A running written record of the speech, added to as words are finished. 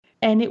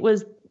And it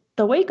was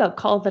the wake-up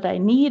call that I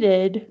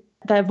needed,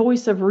 that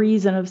voice of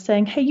reason of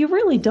saying, hey, you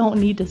really don't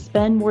need to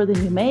spend more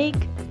than you make.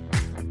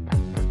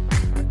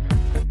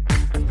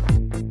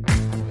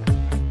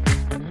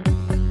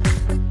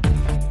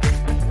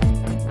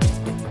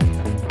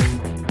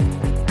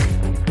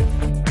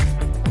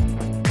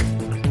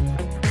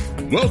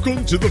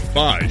 Welcome to The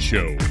FI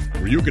Show,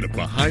 where you get a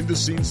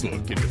behind-the-scenes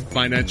look into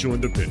financial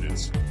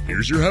independence.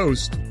 Here's your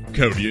host,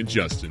 Cody and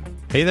Justin.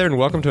 Hey there, and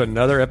welcome to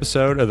another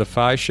episode of The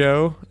FI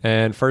Show.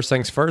 And first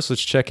things first,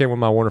 let's check in with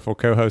my wonderful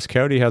co-host,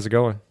 Cody. How's it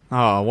going?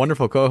 Oh,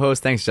 wonderful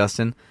co-host. Thanks,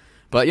 Justin.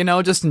 But,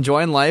 just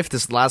enjoying life.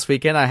 This last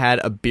weekend, I had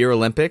a beer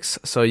Olympics,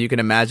 so you can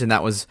imagine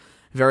that was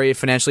very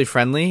financially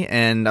friendly,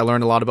 and I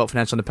learned a lot about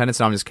financial independence.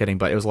 No, I'm just kidding,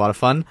 but it was a lot of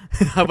fun.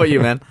 How about you,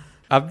 man?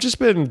 I've just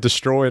been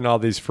destroying all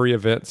these free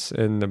events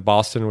in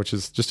Boston, which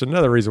is just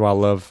another reason why I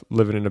love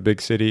living in a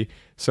big city.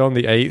 So on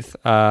the 8th,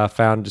 I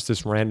found just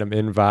this random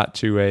invite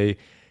to a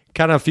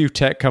few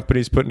tech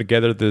companies putting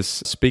together this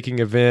speaking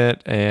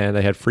event, and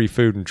they had free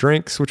food and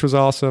drinks, which was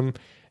awesome.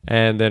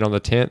 And then on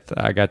the 10th,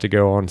 I got to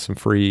go on some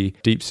free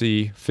deep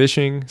sea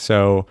fishing.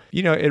 So,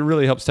 it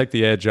really helps take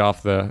the edge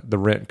off the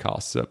rent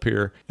costs up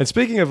here. And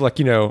speaking of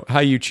how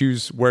you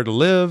choose where to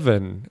live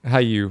and how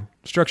you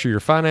structure your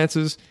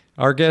finances,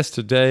 our guest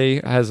today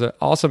has an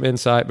awesome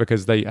insight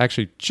because they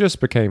actually just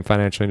became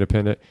financially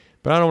independent,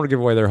 but I don't want to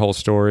give away their whole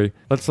story.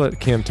 Let's let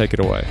Kim take it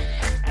away.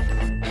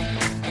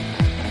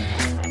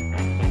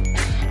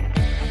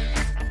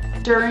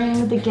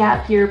 During the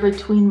gap year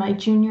between my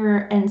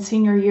junior and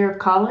senior year of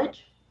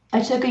college,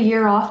 I took a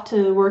year off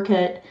to work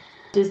at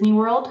Disney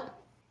World,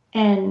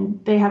 and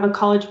they have a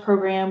college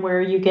program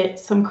where you get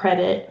some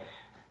credit,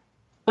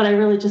 but I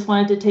really just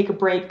wanted to take a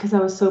break because I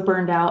was so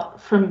burned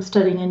out from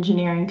studying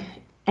engineering.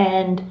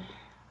 And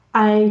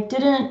I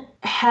didn't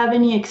have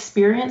any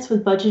experience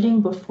with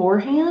budgeting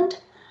beforehand.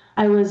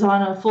 I was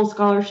on a full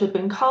scholarship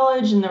in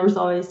college, and there was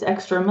always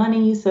extra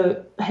money, so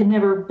it had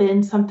never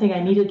been something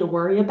I needed to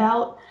worry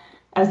about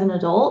as an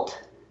adult.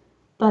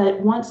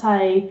 But once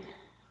I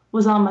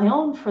was on my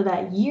own for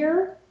that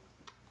year,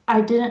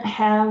 I didn't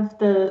have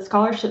the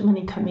scholarship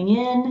money coming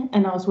in,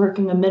 and I was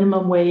working a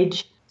minimum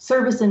wage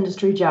service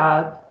industry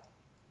job,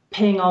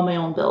 paying all my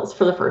own bills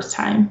for the first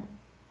time.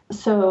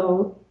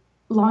 So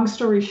long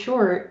story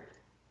short,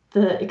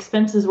 the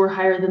expenses were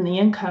higher than the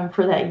income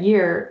for that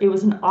year. It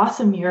was an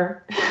awesome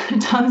year,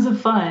 tons of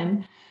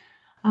fun.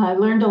 I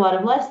learned a lot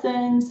of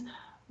lessons,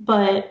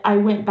 but I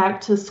went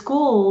back to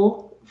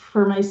school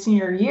for my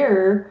senior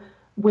year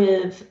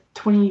with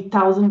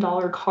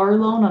 $20,000 car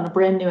loan on a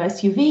brand new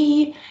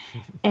SUV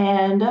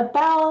and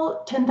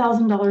about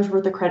 $10,000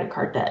 worth of credit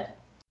card debt.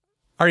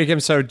 All right, Kim,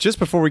 so just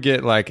before we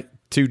get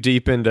too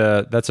deep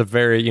into, that's a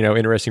very,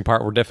 interesting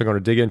part we're definitely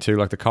going to dig into,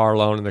 like the car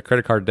loan and the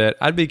credit card debt.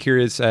 I'd be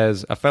curious,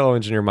 as a fellow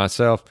engineer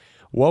myself,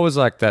 what was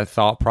that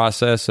thought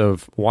process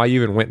of why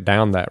you even went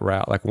down that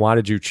route? Why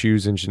did you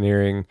choose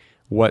engineering?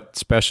 What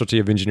specialty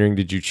of engineering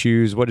did you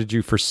choose? What did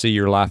you foresee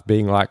your life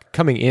being like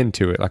coming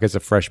into it, as a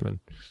freshman?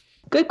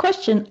 Good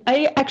question.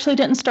 I actually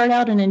didn't start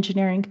out in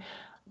engineering.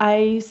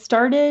 I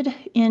started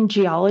in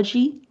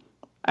geology.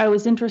 I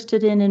was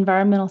interested in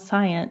environmental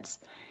science.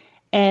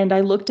 And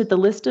I looked at the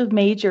list of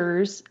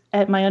majors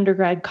at my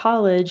undergrad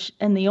college,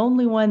 and the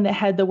only one that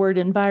had the word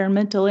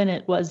environmental in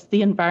it was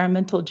the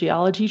environmental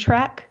geology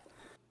track.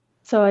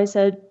 So I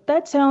said,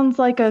 that sounds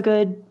like a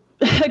good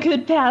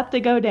path to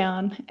go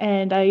down.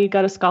 And I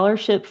got a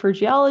scholarship for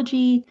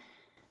geology.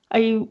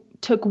 I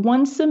took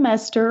one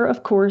semester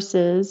of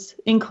courses,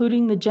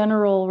 including the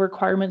general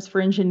requirements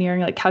for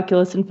engineering, like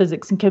calculus and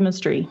physics and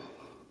chemistry.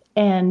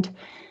 And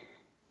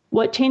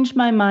what changed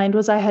my mind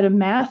was I had a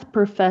math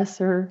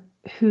professor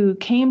who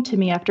came to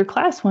me after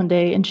class one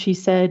day, and she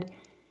said,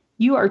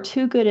 you are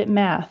too good at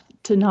math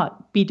to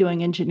not be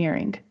doing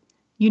engineering.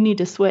 You need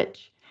to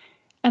switch.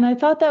 And I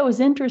thought that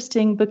was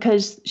interesting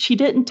because she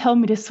didn't tell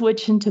me to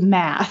switch into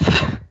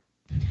math.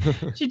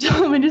 She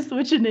told me to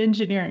switch into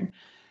engineering.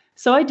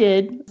 So I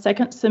did,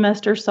 second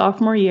semester,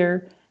 sophomore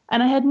year,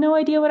 and I had no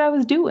idea what I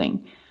was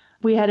doing.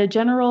 We had a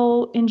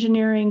general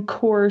engineering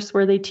course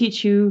where they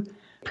teach you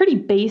pretty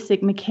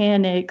basic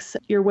mechanics,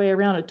 your way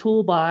around a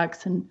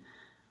toolbox and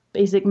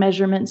basic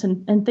measurements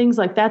and things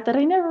like that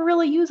I never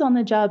really use on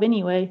the job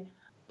anyway.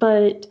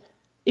 But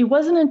it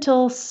wasn't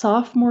until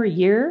sophomore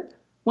year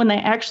when I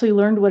actually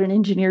learned what an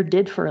engineer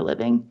did for a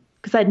living,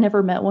 because I'd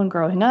never met one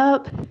growing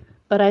up.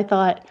 But I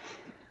thought,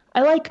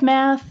 I like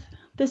math.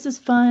 This is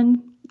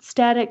fun.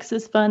 Statics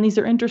is fun. These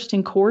are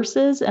interesting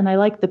courses, and I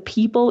like the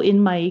people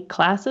in my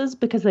classes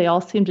because they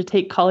all seem to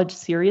take college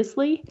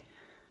seriously.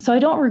 So I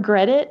don't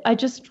regret it. I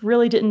just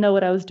really didn't know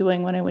what I was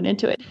doing when I went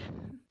into it.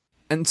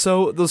 And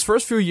so those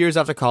first few years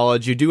after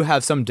college, you do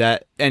have some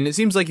debt, and it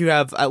seems like you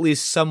have at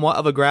least somewhat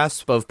of a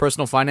grasp of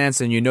personal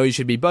finance, and you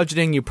should be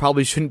budgeting. You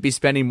probably shouldn't be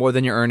spending more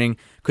than you're earning.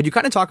 Could you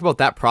kind of talk about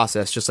that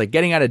process, just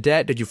getting out of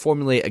debt? Did you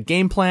formulate a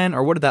game plan,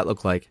 or what did that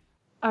look like?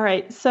 All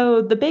right,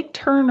 so the big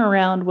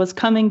turnaround was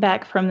coming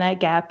back from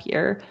that gap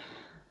year.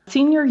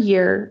 Senior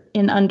year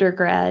in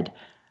undergrad,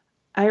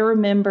 I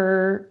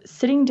remember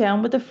sitting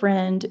down with a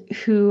friend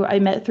who I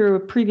met through a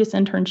previous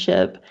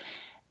internship,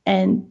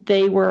 and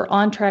they were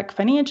on track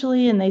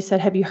financially, and they said,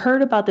 "Have you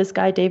heard about this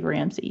guy, Dave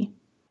Ramsey?"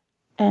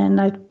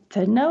 And I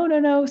said,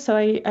 no. So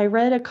I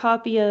read a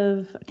copy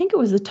of, I think it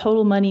was the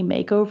Total Money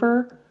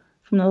Makeover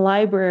from the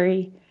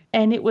library.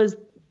 And it was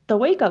the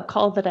wake-up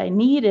call that I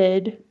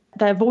needed,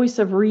 that voice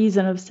of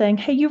reason of saying,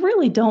 hey, you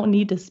really don't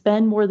need to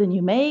spend more than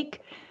you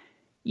make.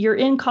 You're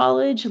in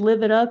college,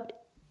 live it up,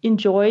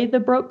 enjoy the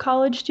broke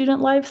college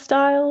student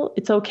lifestyle.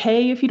 It's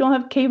okay if you don't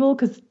have cable,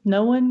 because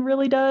no one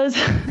really does.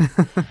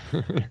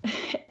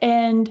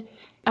 And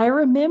I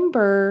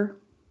remember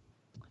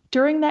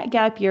during that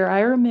gap year, I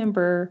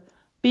remember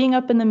being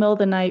up in the middle of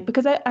the night,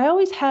 because I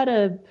always had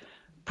a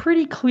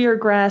pretty clear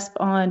grasp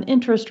on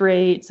interest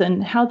rates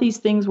and how these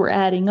things were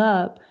adding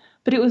up.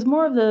 But it was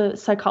more of the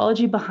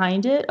psychology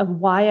behind it, of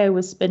why I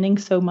was spending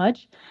so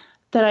much,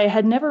 that I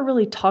had never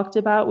really talked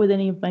about with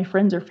any of my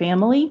friends or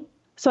family.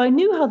 So I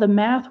knew how the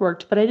math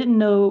worked, but I didn't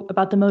know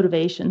about the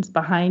motivations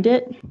behind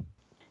it.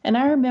 And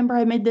I remember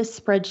I made this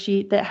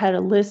spreadsheet that had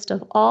a list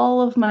of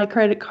all of my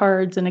credit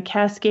cards in a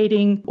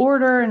cascading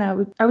order. And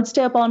I would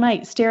stay up all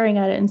night staring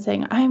at it and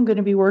saying, I'm going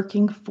to be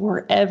working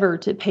forever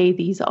to pay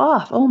these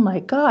off. Oh my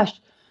gosh.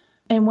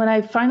 And when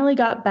I finally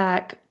got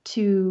back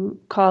to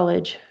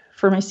college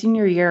for my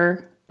senior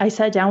year, I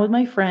sat down with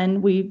my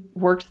friend. We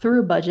worked through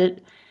a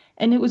budget,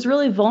 and it was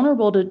really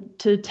vulnerable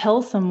to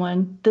tell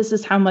someone, this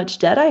is how much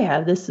debt I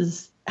have. This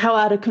is how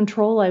out of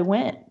control I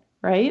went,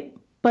 right?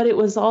 But it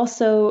was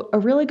also a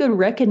really good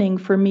reckoning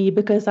for me,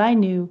 because I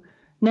knew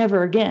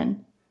never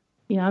again.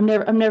 You know,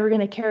 I'm never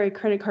going to carry a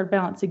credit card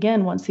balance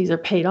again once these are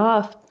paid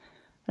off.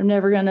 I'm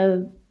never going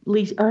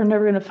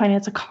to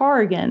finance a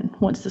car again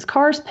once this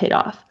car's paid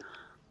off.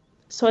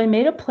 So I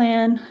made a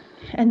plan,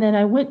 and then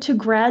I went to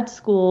grad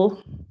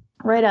school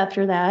right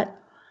after that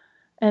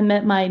and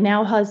met my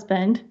now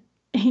husband.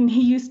 And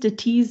he used to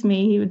tease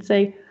me. He would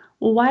say,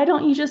 well, why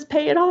don't you just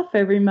pay it off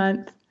every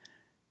month?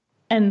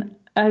 And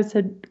I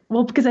said,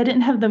 well, because I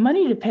didn't have the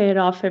money to pay it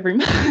off every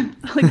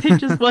month. Like, it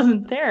just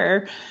wasn't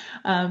there.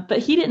 But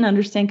he didn't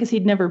understand, because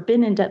he'd never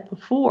been in debt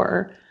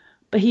before.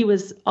 But he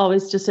was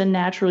always just a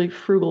naturally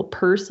frugal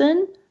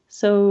person.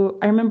 So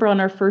I remember on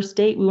our first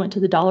date, we went to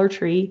the Dollar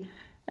Tree,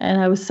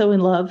 and I was so in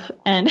love.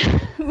 And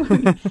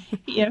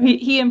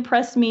he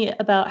impressed me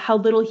about how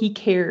little he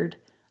cared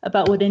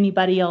about what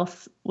anybody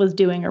else was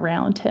doing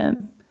around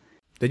him.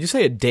 Did you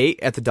say a date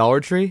at the Dollar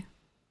Tree?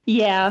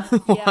 Yeah.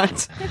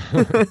 What?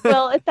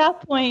 Well, at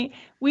that point,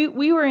 we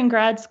were in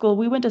grad school.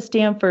 We went to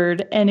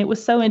Stanford, and it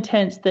was so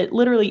intense that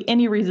literally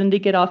any reason to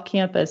get off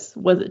campus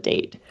was a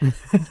date.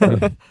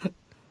 So,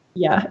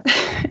 yeah.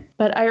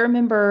 But I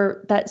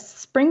remember that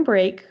spring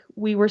break,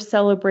 we were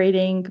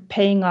celebrating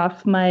paying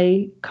off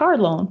my car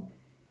loan.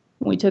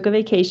 We took a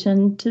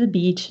vacation to the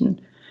beach,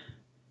 and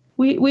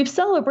we've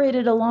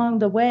celebrated along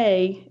the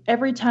way.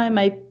 Every time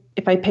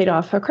if I paid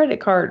off a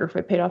credit card, or if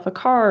I paid off a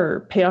car, or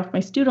paid off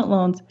my student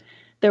loans,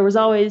 there was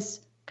always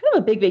kind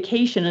of a big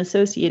vacation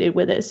associated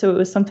with it. So it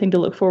was something to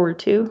look forward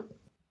to.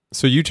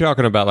 So you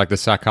talking about like the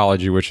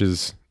psychology, which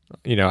is,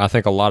 I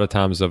think a lot of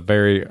times a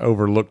very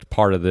overlooked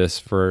part of this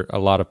for a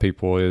lot of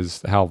people,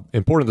 is how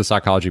important the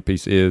psychology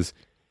piece is.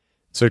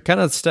 So kind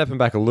of stepping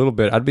back a little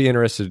bit, I'd be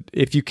interested,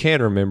 if you can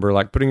remember,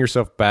 like putting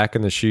yourself back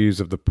in the shoes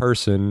of the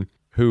person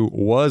who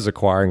was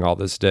acquiring all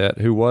this debt,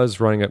 who was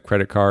running up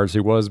credit cards,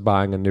 who was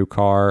buying a new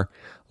car.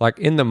 Like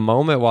in the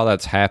moment while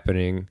that's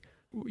happening,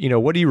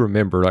 what do you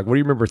remember? Like, what do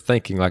you remember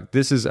thinking? Like,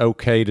 this is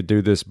okay to do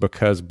this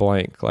because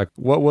blank. Like,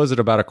 what was it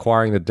about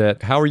acquiring the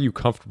debt? How are you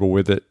comfortable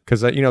with it?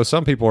 Because,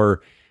 some people are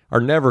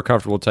never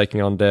comfortable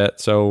taking on debt.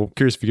 So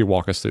curious if you could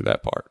walk us through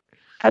that part.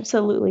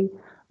 Absolutely.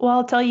 Well,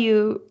 I'll tell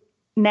you,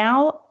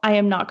 now I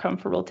am not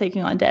comfortable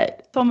taking on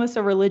debt. It's almost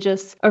a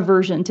religious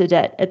aversion to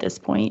debt at this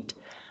point.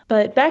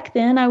 But back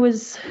then I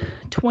was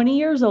 20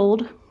 years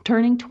old,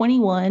 turning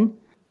 21.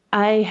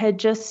 I had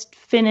just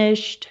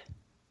finished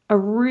a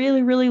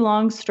really, really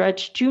long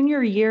stretch.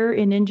 Junior year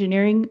in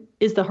engineering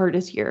is the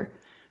hardest year,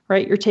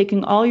 right? You're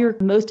taking all your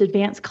most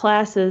advanced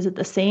classes at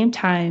the same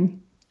time.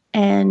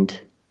 And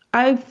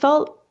I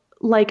felt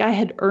like I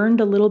had earned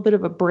a little bit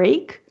of a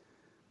break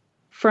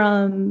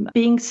from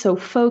being so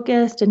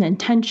focused and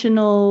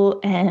intentional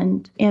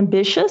and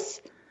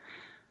ambitious.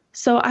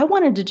 So I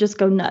wanted to just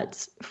go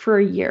nuts for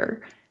a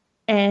year.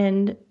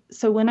 And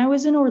so when I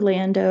was in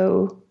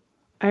Orlando,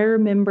 I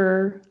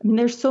remember,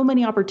 there's so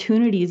many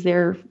opportunities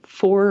there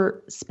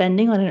for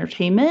spending on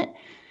entertainment,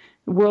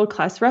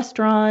 world-class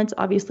restaurants,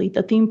 obviously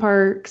the theme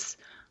parks.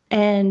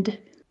 And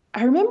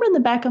I remember in the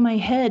back of my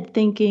head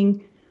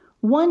thinking,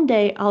 one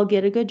day I'll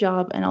get a good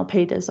job and I'll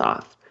pay this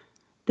off.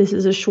 This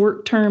is a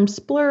short-term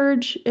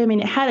splurge.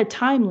 It had a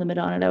time limit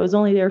on it. I was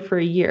only there for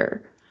a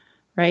year,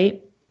 right?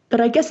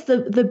 But I guess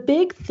the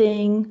big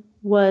thing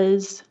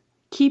was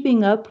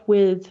keeping up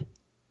with,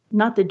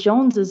 not the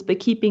Joneses,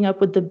 but keeping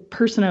up with the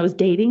person I was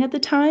dating at the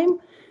time,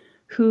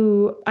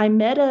 who I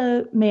met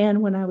a man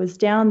when I was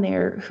down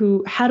there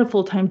who had a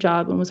full-time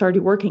job and was already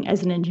working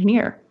as an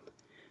engineer.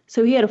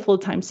 So he had a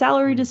full-time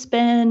salary to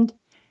spend.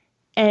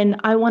 And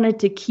I wanted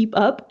to keep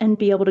up and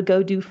be able to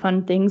go do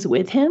fun things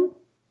with him.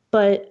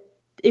 But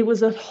it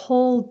was a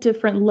whole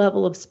different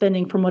level of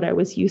spending from what I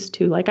was used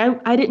to. Like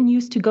I didn't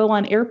used to go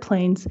on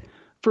airplanes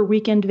for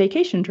weekend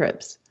vacation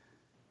trips,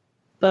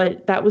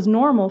 but that was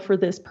normal for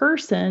this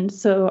person.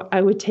 So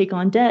I would take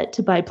on debt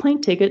to buy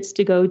plane tickets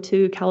to go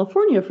to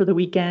California for the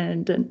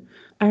weekend. And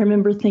I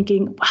remember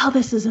thinking, wow,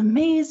 this is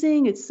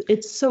amazing.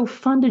 It's so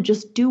fun to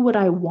just do what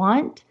I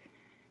want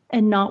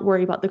and not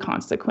worry about the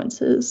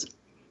consequences.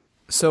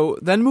 So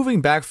then moving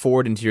back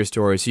forward into your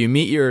story, so you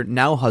meet your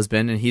now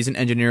husband, and he's an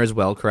engineer as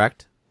well,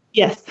 correct?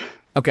 Yes.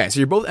 Okay, so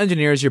you're both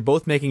engineers, you're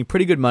both making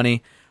pretty good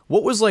money.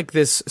 What was like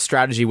this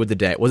strategy with the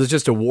debt? Was it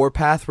just a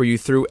warpath where you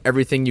threw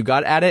everything you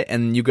got at it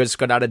and you just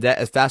got out of debt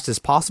as fast as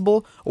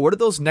possible? Or what did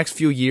those next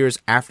few years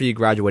after you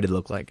graduated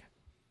look like?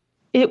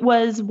 It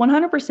was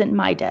 100%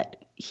 my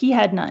debt. He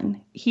had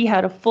none. He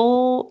had a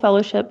full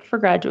fellowship for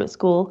graduate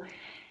school.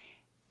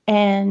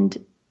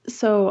 And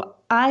so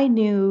I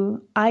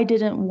knew I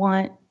didn't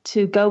want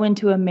to go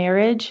into a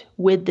marriage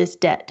with this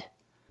debt.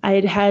 I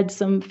had had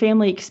some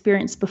family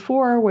experience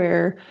before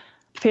where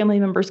family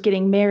members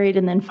getting married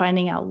and then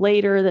finding out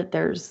later that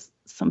there's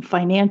some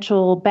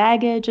financial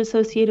baggage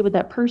associated with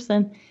that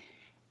person.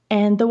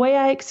 And the way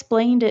I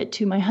explained it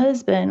to my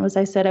husband was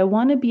I said, I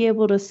want to be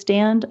able to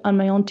stand on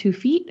my own 2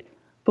 feet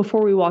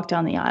before we walk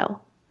down the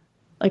aisle.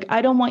 Like,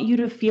 I don't want you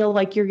to feel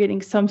like you're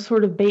getting some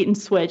sort of bait and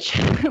switch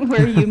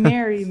where you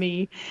marry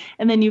me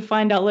and then you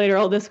find out later,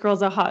 oh, this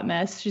girl's a hot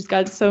mess. She's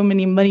got so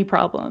many money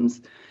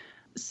problems.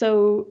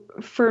 So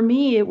for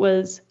me, it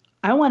was,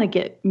 I want to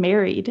get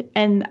married,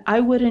 and I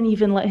wouldn't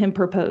even let him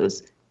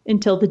propose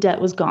until the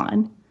debt was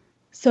gone.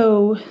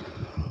 So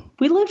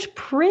we lived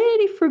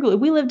pretty frugally.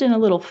 We lived in a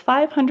little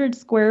 500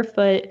 square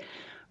foot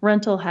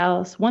rental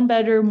house, 1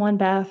 bedroom, 1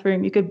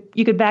 bathroom. You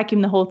could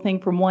vacuum the whole thing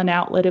from one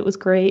outlet. It was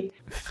great.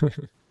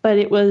 But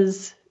it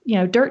was,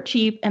 dirt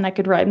cheap, and I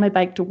could ride my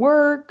bike to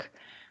work,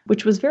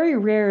 which was very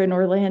rare in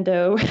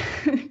Orlando.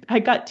 I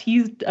got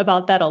teased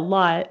about that a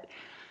lot.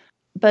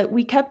 But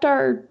we kept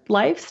our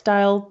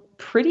lifestyle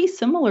pretty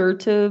similar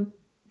to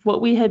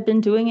what we had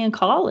been doing in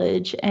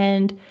college.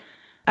 And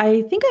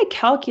I think I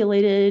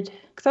calculated,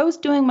 because I was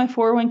doing my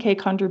 401k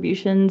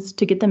contributions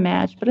to get the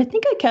match, but I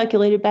think I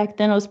calculated back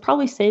then I was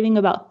probably saving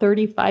about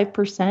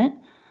 35%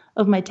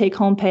 of my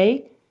take-home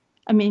pay.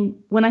 I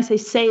mean, when I say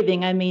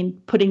saving, I mean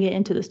putting it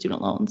into the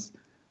student loans,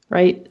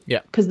 right? Yeah.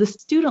 Because the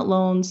student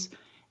loans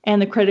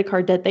and the credit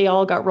card debt, they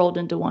all got rolled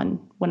into one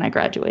when I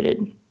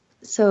graduated.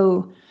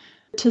 So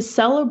to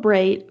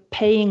celebrate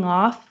paying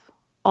off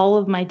all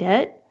of my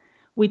debt,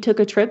 we took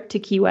a trip to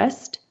Key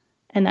West,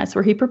 and that's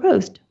where he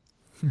proposed.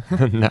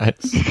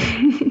 Nice.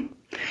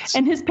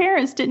 And his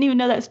parents didn't even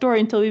know that story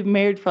until we've been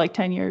married for like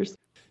 10 years.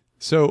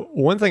 So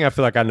one thing I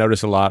feel like I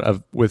notice a lot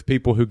of with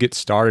people who get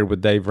started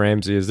with Dave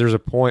Ramsey is there's a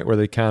point where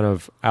they kind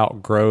of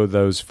outgrow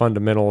those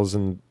fundamentals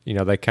and,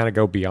 they kind of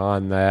go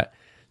beyond that.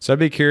 So I'd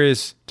be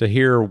curious to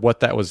hear what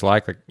that was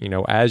like. Like,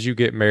 as you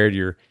get married,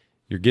 you're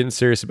getting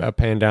serious about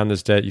paying down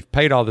this debt. You've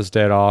paid all this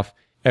debt off.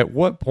 At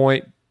what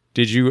point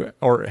did you,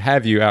 or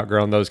have you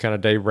outgrown those kind of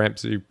Dave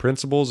Ramsey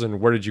principles, and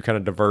where did you kind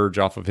of diverge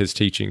off of his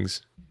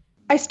teachings?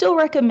 I still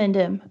recommend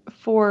him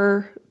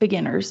for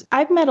beginners.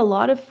 I've met a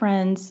lot of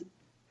friends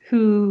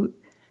who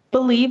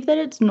believe that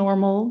it's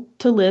normal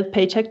to live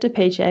paycheck to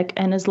paycheck,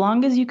 and as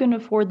long as you can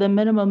afford the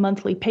minimum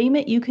monthly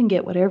payment, you can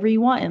get whatever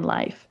you want in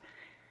life.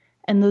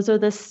 And those are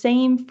the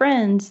same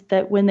friends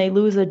that when they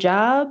lose a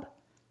job,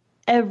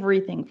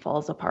 everything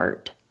falls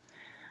apart.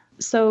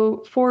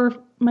 So for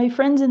my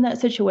friends in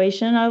that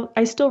situation,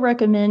 I still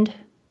recommend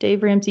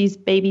Dave Ramsey's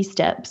baby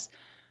steps.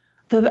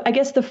 I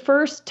guess the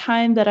first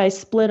time that I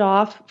split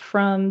off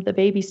from the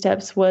baby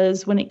steps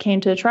was when it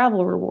came to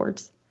travel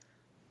rewards,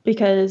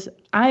 because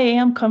I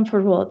am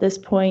comfortable at this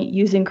point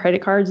using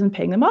credit cards and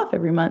paying them off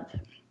every month.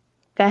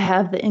 I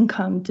have the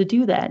income to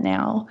do that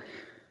now.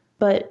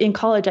 But in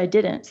college, I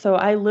didn't. So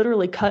I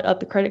literally cut up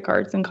the credit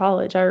cards in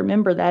college. I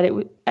remember that.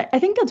 I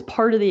think that's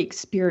part of the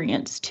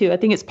experience, too. I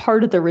think it's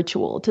part of the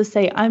ritual to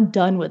say, I'm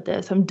done with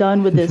this. I'm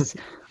done with this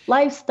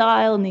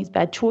lifestyle and these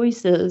bad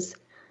choices.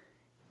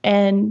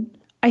 And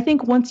I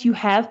think once you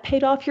have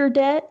paid off your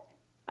debt,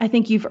 I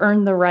think you've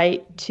earned the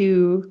right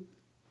to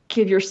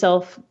give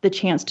yourself the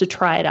chance to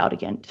try it out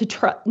again.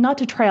 Not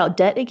to try out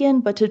debt again,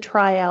 but to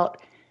try out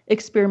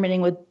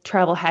experimenting with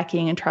travel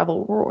hacking and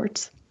travel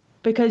rewards.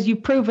 Because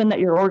you've proven that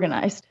you're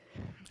organized.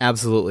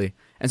 Absolutely.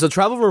 And so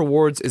travel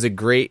rewards is a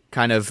great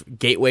kind of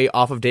gateway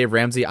off of Dave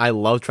Ramsey. I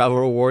love travel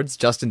rewards.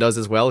 Justin does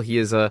as well. He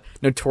is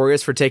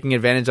notorious for taking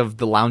advantage of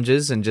the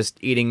lounges and just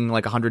eating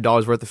like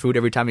 $100 worth of food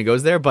every time he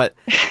goes there. But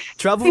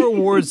travel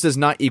rewards does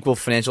not equal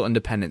financial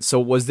independence.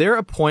 So was there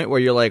a point where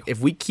you're like,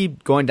 if we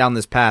keep going down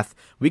this path,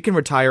 we can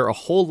retire a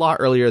whole lot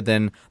earlier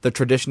than the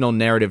traditional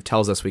narrative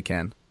tells us we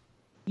can?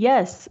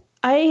 Yes.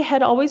 I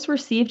had always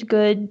received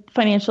good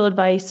financial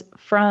advice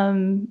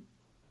from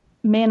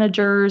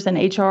managers and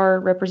HR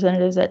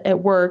representatives at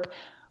work,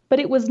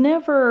 but it was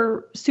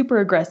never super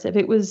aggressive.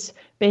 It was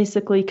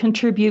basically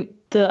contribute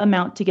the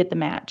amount to get the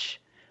match,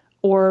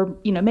 or,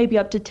 maybe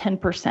up to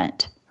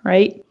 10%,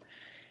 right?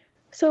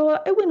 So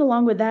I went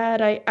along with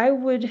that. I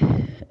would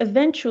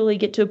eventually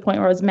get to a point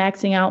where I was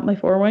maxing out my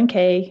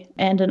 401k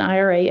and an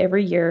IRA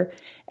every year.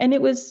 And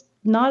it was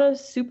not a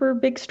super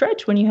big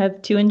stretch when you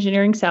have two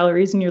engineering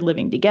salaries and you're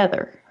living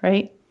together,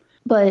 right?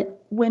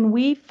 But when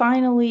we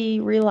finally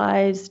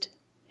realized,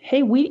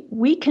 hey,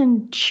 we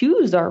can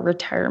choose our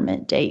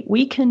retirement date.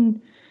 We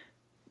can,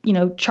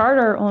 chart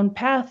our own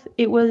path.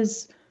 We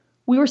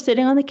were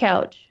sitting on the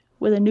couch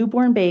with a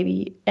newborn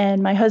baby,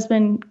 and my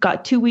husband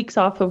got 2 weeks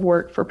off of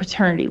work for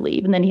paternity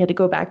leave, and then he had to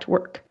go back to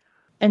work.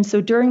 And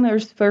so during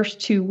those first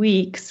 2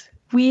 weeks,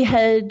 we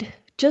had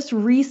just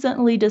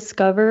recently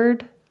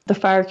discovered the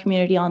FIRE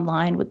community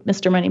online with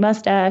Mr. Money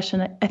Mustache.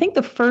 And I think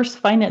the first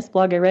finance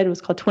blog I read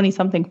was called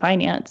 20-something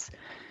Finance.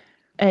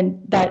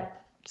 And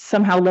that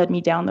somehow led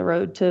me down the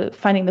road to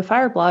finding the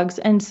FIRE blogs.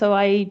 And so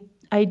I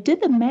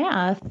did the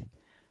math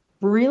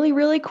really,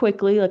 really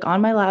quickly, like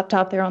on my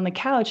laptop there on the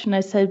couch. And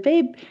I said,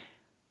 babe,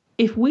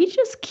 if we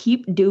just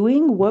keep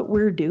doing what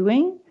we're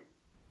doing,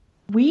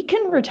 we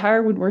can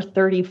retire when we're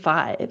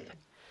 35.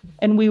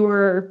 And we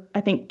were,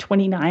 I think,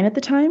 29 at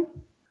the time.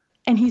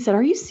 And he said,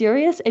 are you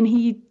serious? And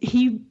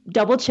he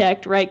double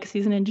checked, right? Because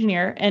he's an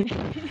engineer. And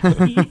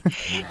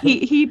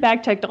he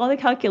back checked all the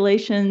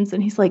calculations.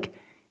 And he's like,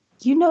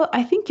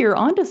 I think you're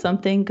onto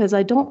something, because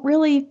I don't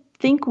really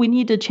think we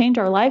need to change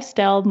our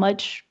lifestyle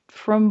much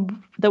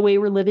from the way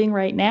we're living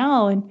right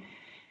now.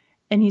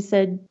 And he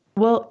said,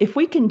 well, if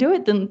we can do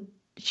it, then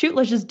shoot,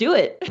 let's just do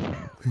it.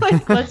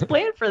 Let's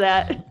plan for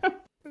that.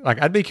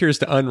 I'd be curious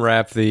to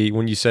unwrap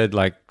when you said,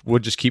 we'll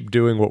just keep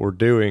doing what we're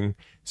doing.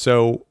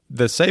 So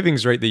the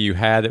savings rate that you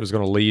had that was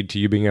going to lead to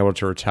you being able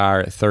to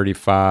retire at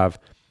 35,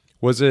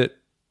 was it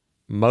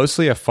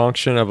mostly a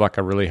function of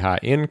a really high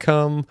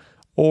income,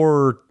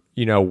 or,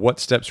 what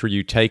steps were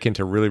you taking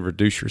to really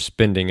reduce your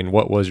spending, and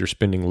what was your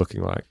spending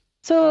looking like?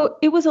 So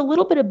it was a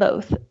little bit of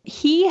both.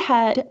 He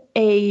had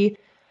a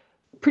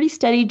pretty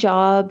steady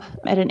job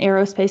at an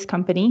aerospace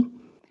company,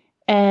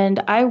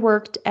 and I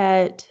worked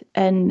at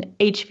an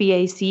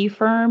HVAC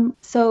firm.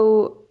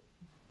 So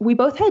we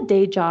both had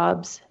day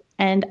jobs,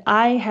 and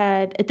I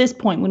had, at this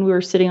point when we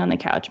were sitting on the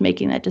couch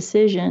making that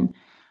decision,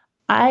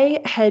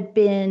 I had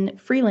been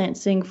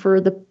freelancing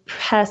for the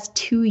past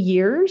 2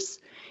 years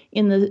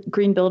in the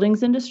green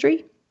buildings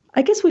industry.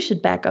 I guess we should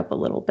back up a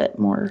little bit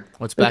more.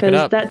 Let's back it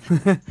up.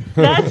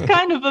 That's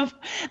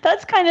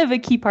kind of a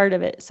key part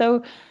of it.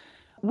 So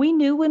we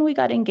knew when we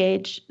got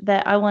engaged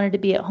that I wanted to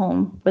be at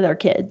home with our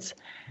kids.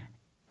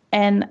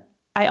 And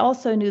I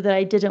also knew that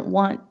I didn't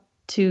want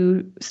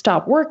to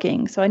stop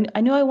working. So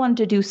I knew I wanted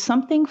to do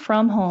something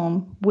from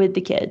home with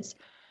the kids.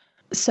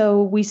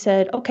 So we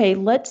said, okay,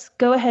 let's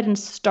go ahead and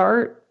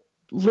start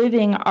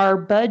living our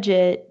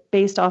budget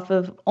based off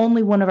of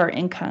only one of our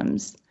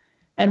incomes.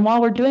 And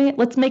while we're doing it,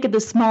 let's make it the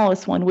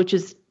smallest one, which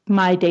is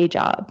my day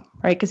job,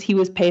 right? Because he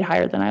was paid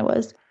higher than I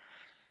was.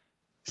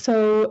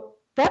 So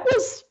that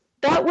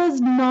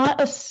was not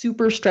a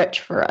super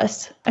stretch for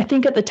us. I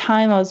think at the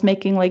time I was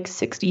making like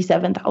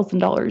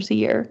 $67,000 a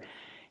year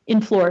in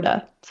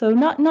Florida. So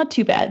not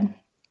too bad.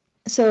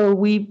 So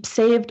we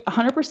saved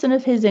 100%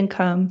 of his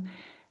income.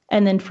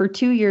 And then for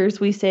 2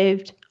 years, we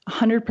saved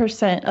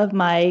 100% of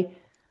my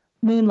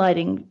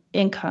moonlighting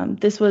income.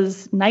 This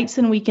was nights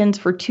and weekends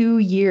for 2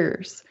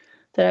 years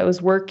that I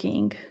was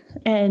working.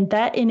 And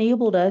that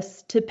enabled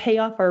us to pay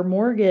off our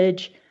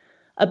mortgage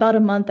about a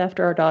month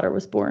after our daughter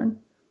was born.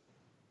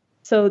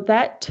 So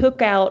that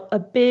took out a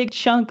big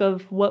chunk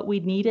of what we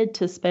needed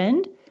to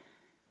spend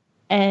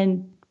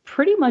and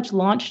pretty much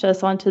launched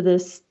us onto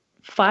this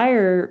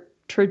FIRE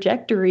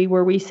trajectory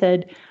where we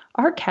said,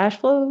 our cash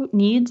flow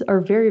needs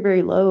are very,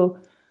 very low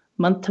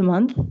month to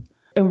month,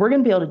 and we're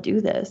going to be able to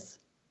do this.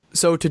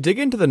 So to dig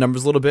into the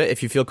numbers a little bit,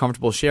 if you feel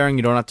comfortable sharing,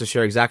 you don't have to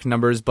share exact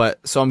numbers, but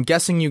so I'm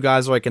guessing you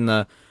guys are in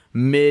the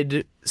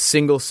mid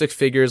single six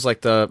figures,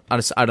 like I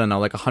don't know,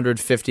 like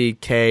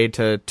 150K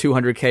to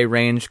 200K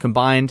range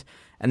combined.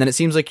 And then it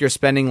seems like you're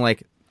spending I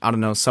don't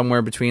know,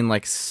 somewhere between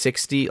around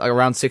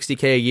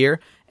 60K a year,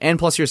 and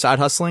plus your side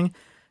hustling.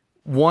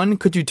 One,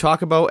 could you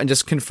talk about and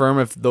just confirm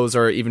if those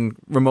are even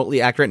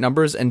remotely accurate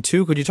numbers? And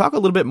two, could you talk a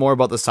little bit more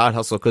about the side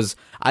hustle? Because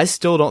I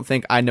still don't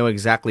think I know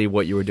exactly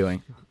what you were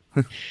doing.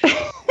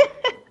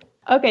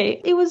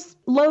 Okay, it was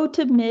low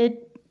to mid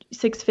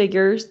six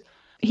figures.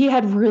 He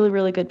had really,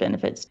 really good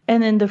benefits.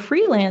 And then the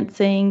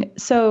freelancing,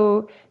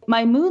 so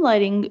my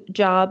moonlighting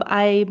job,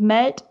 I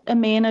met a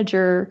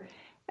manager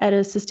at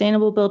a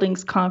sustainable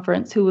buildings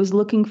conference who was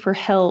looking for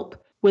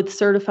help with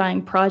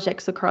certifying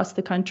projects across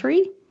the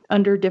country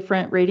under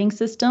different rating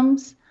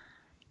systems.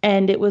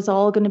 And it was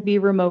all going to be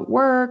remote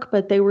work,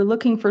 but they were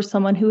looking for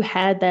someone who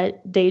had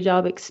that day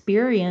job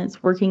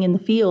experience working in the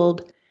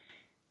field.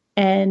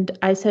 And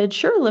I said,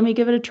 sure, let me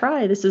give it a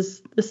try. This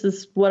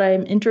is what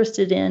I'm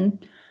interested in.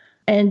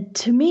 And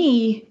to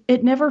me,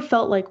 it never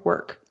felt like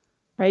work,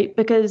 right?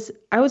 Because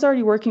I was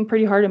already working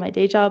pretty hard at my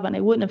day job, and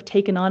I wouldn't have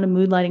taken on a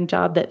moonlighting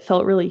job that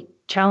felt really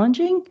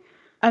challenging.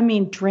 I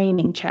mean,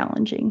 draining,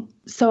 challenging.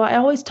 So I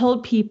always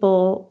told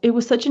people it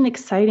was such an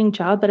exciting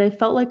job that I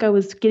felt like I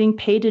was getting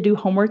paid to do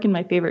homework in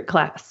my favorite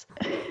class.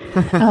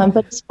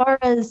 But as far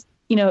as,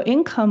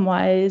 income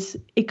wise,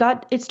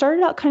 it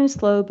started out kind of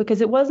slow because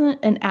it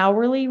wasn't an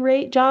hourly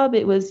rate job.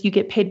 It was, you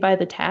get paid by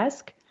the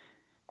task.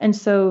 And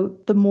so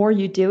the more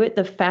you do it,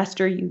 the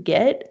faster you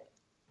get,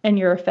 and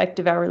your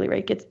effective hourly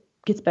rate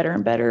gets better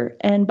and better.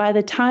 And by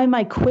the time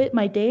I quit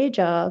my day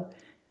job,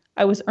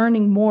 I was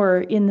earning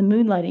more in the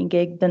moonlighting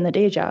gig than the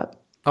day job.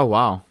 Oh,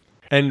 wow.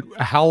 And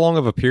how long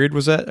of a period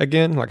was that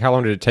again? Like, how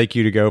long did it take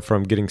you to go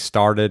from getting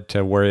started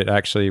to where it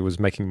actually was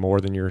making more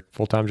than your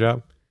full-time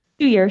job?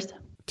 2 years.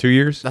 2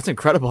 years? That's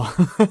incredible.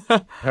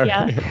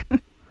 Yeah.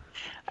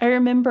 I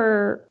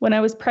remember when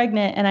I was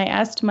pregnant and I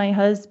asked my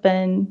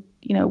husband,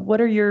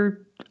 what are your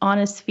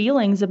honest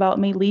feelings about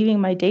me leaving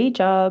my day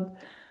job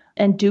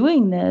and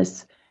doing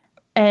this?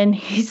 And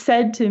he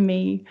said to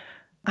me,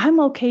 I'm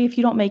okay if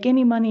you don't make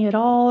any money at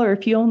all, or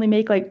if you only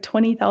make like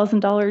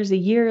 $20,000 a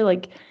year.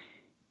 Like,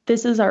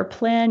 this is our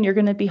plan. You're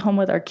going to be home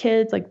with our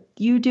kids. Like,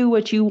 you do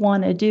what you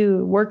want to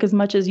do, work as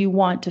much as you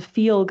want to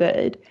feel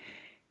good.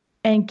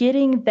 And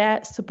getting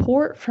that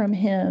support from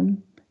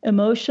him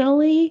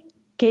emotionally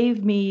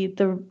gave me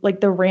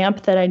the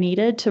ramp that I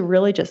needed to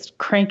really just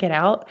crank it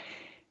out.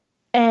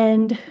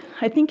 And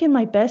I think in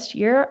my best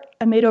year,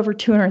 I made over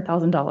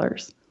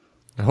 $200,000.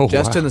 Oh,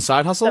 Just wow. in the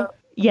side hustle? So,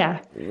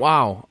 yeah.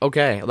 Wow.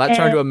 Okay. That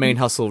turned to a main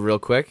hustle real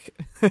quick.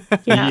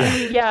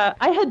 Yeah.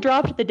 I had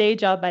dropped the day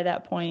job by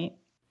that point.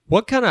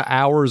 What kind of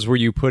hours were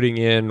you putting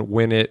in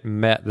when it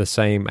met the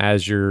same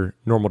as your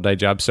normal day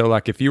job? So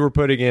like if you were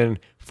putting in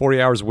 40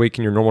 hours a week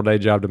in your normal day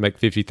job to make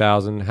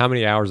 50,000, how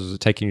many hours was it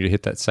taking you to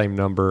hit that same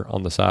number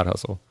on the side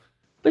hustle?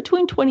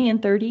 Between 20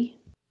 and 30.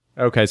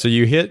 Okay. So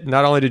you hit,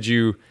 not only did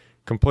you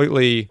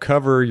completely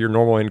cover your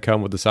normal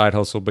income with the side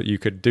hustle, but you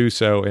could do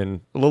so in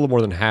a little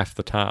more than half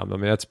the time. I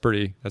mean, that's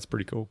pretty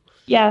cool.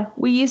 Yeah.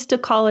 We used to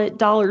call it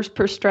dollars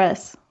per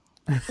stress.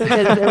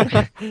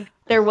 Because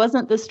there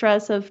wasn't the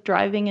stress of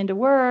driving into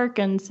work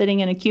and sitting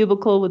in a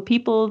cubicle with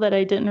people that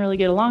I didn't really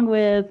get along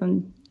with,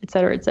 and et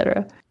cetera, et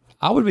cetera.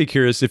 I would be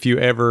curious if it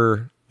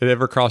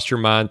ever crossed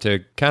your mind to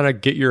kind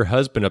of get your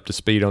husband up to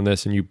speed on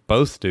this and you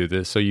both do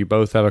this. So you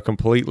both have a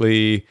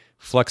completely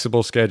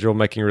flexible schedule,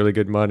 making really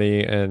good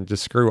money, and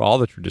just screw all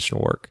the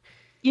traditional work.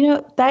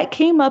 That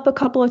came up a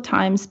couple of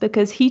times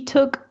because he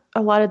took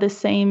a lot of the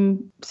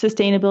same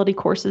sustainability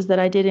courses that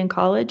I did in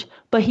college,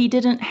 but he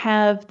didn't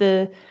have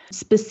the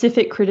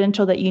specific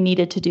credential that you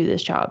needed to do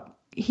this job.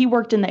 He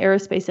worked in the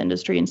aerospace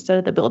industry instead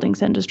of the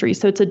buildings industry,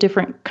 so it's a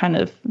different kind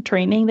of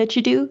training that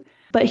you do.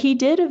 But he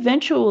did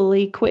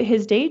eventually quit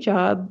his day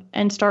job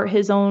and start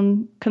his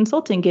own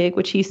consulting gig,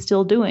 which he's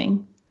still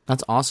doing.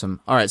 That's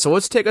awesome. All right, so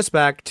let's take us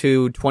back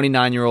to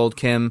 29-year-old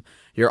Kim.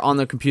 You're on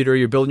the computer,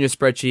 you're building your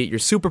spreadsheet, you're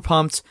super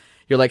pumped.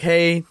 You're like,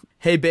 hey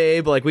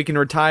babe, like we can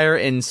retire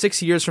in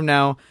 6 years from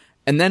now.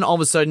 And then all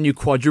of a sudden you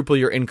quadruple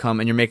your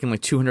income and you're making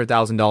like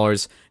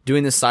 $200,000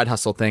 doing this side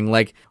hustle thing.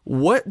 Like,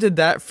 what did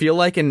that feel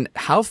like, and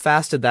how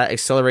fast did that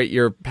accelerate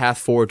your path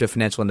forward to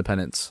financial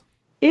independence?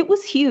 It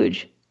was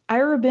huge. I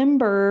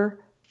remember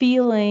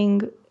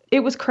feeling it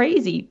was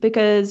crazy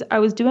because I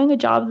was doing a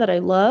job that I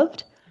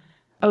loved.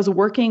 I was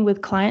working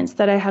with clients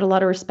that I had a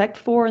lot of respect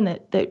for and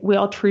that we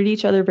all treat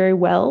each other very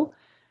well.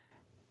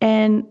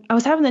 And I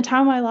was having the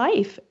time of my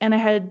life, and I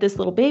had this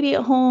little baby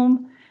at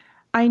home.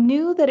 I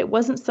knew that it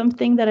wasn't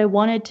something that I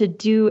wanted to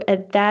do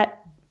at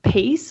that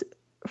pace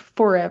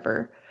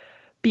forever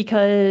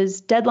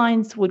because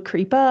deadlines would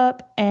creep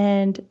up,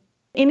 and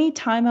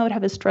anytime I would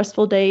have a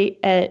stressful day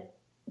at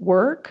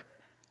work,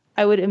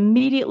 I would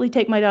immediately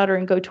take my daughter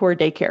and go to her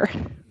daycare.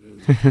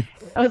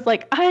 I was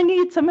like, I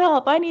need some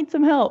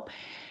help.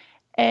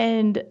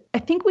 And I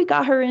think we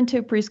got her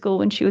into preschool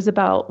when she was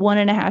about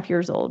 1.5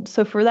 years old.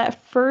 So for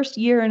that first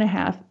year and a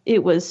half,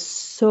 it was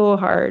so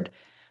hard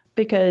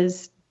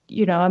because,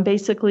 I'm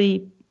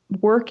basically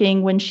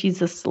working when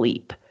she's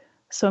asleep.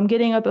 So I'm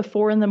getting up at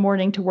 4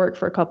 a.m. to work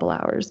for a couple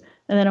hours.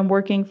 And then I'm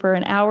working for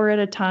an hour at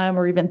a time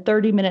or even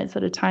 30 minutes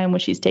at a time when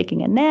she's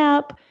taking a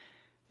nap,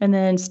 and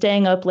then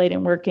staying up late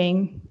and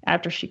working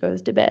after she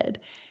goes to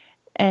bed.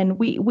 And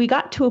we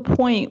got to a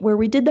point where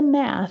we did the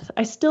math.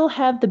 I still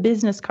have the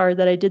business card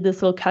that I did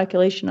this little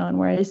calculation on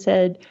where I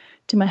said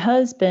to my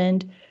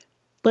husband,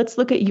 let's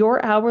look at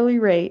your hourly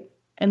rate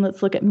and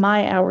let's look at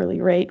my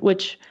hourly rate,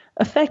 which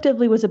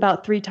effectively was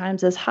about 3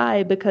 times as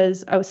high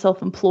because I was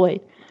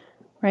self-employed,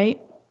 right?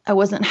 I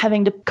wasn't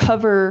having to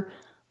cover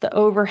the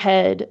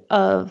overhead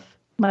of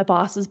my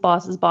boss's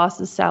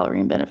salary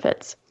and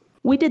benefits.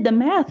 We did the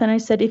math and I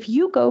said, if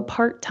you go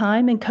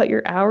part-time and cut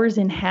your hours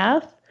in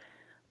half,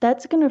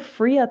 that's going to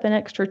free up an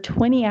extra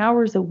 20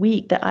 hours a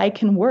week that I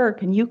can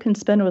work and you can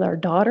spend with our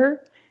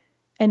daughter,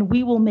 and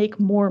we will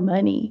make more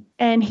money.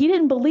 And he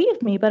didn't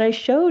believe me, but I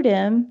showed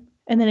him.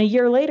 And then a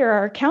year later,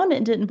 our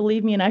accountant didn't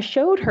believe me and I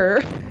showed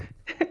her.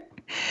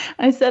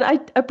 I said,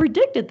 I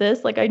predicted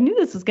this. Like, I knew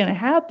this was going to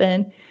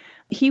happen.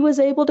 He was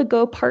able to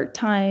go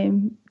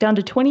part-time down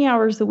to 20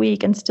 hours a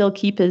week and still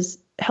keep his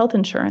health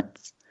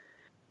insurance.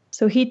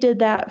 So he did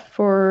that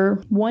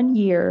for 1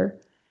 year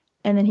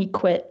and then he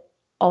quit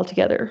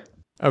altogether.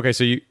 Okay,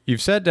 so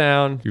you've sat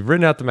down, you've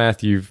written out the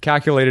math, you've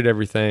calculated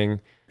everything.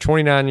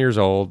 29 years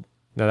old.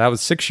 Now, that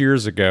was 6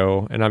 years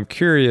ago. And I'm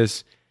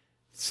curious,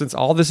 since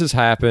all this has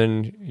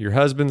happened, your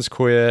husband's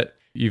quit,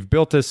 you've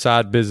built this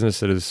side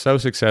business that is so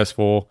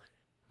successful.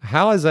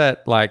 How is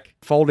that like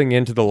folding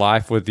into the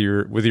life with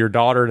your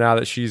daughter now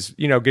that she's,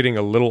 getting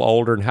a little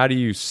older? And how do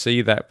you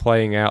see that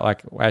playing out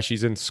like as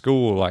she's in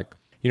school? Like,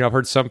 I've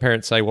heard some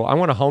parents say, well, I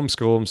want to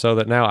homeschool them so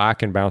that now I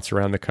can bounce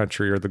around the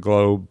country or the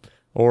globe.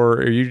 Or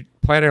are you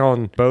planning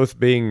on both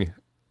being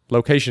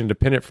location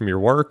independent from your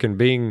work and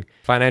being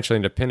financially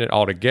independent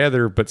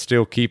altogether, but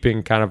still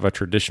keeping kind of a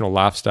traditional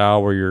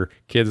lifestyle where your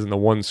kid's in the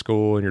one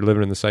school and you're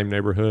living in the same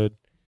neighborhood?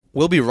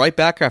 We'll be right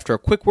back after a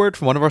quick word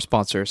from one of our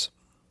sponsors.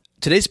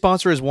 Today's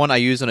sponsor is one I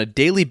use on a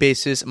daily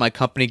basis at my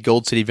company,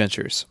 Gold City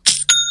Ventures.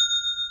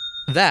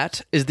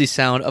 That is the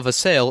sound of a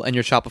sale in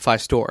your Shopify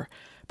store.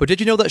 But did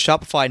you know that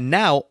Shopify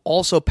now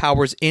also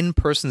powers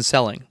in-person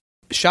selling?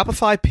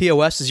 Shopify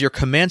POS is your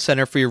command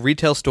center for your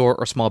retail store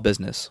or small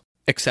business.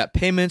 Accept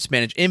payments,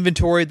 manage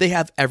inventory, they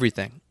have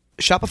everything.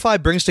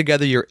 Shopify brings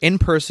together your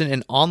in-person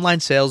and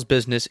online sales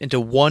business into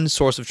one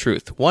source of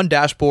truth, one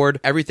dashboard,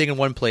 everything in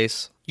one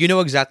place. You know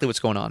exactly what's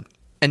going on.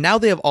 And now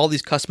they have all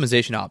these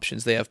customization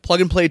options. They have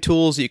plug-and-play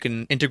tools that you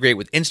can integrate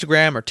with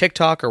Instagram or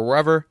TikTok or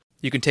wherever.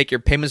 You can take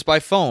your payments by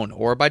phone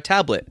or by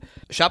tablet.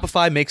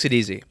 Shopify makes it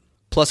easy.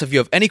 Plus, if you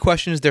have any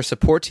questions, their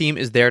support team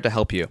is there to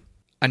help you.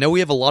 I know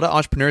we have a lot of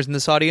entrepreneurs in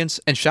this audience,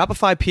 and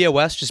Shopify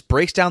POS just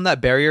breaks down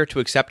that barrier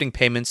to accepting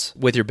payments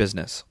with your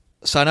business.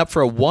 Sign up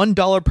for a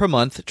 $1 per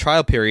month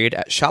trial period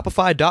at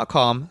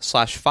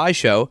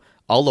shopify.com/FIShow,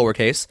 all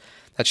lowercase.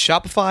 That's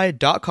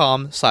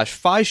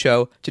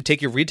shopify.com/FIShow to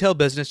take your retail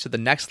business to the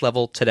next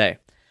level today.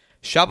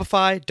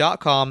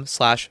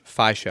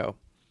 Shopify.com/FIShow.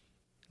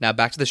 Now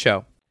back to the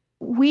show.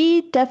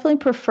 We definitely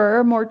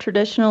prefer more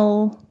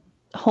traditional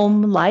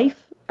home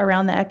life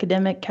around the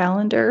academic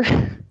calendar.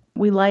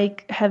 We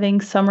like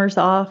having summers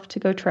off to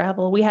go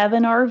travel. We have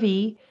an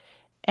RV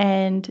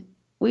and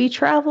we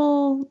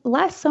travel.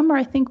 Last summer,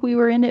 I think we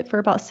were in it for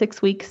about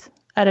 6 weeks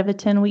out of a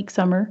 10-week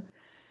summer.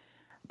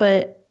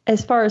 But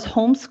as far as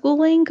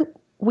homeschooling,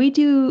 we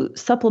do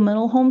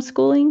supplemental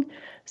homeschooling.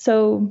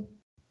 So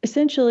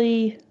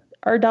essentially,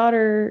 our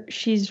daughter,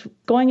 she's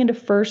going into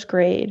first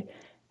grade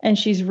and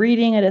she's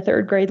reading at a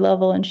third grade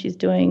level and she's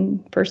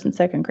doing first and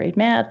second grade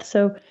math.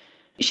 So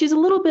she's a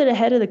little bit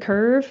ahead of the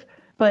curve,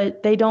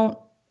 but they don't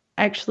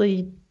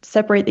actually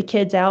separate the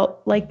kids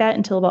out like that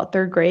until about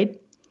third grade.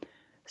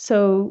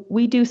 So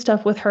we do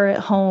stuff with her at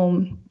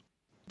home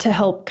to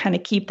help kind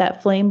of keep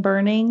that flame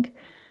burning.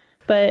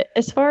 But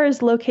as far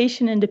as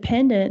location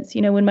independence,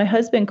 when my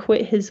husband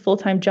quit his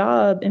full-time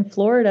job in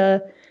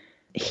Florida,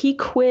 he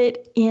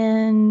quit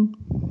in,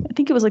 I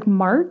think it was like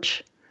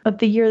March of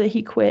the year that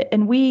he quit.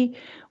 And we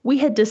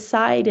had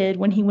decided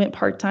when he went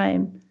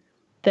part-time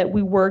that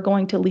we were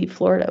going to leave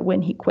Florida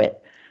when he quit.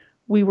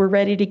 We were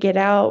ready to get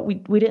out. We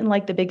didn't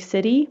like the big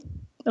city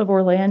of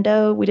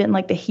Orlando. We didn't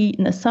like the heat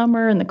in the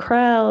summer and the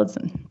crowds.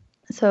 And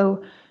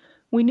so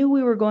we knew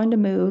we were going to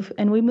move,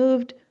 and we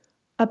moved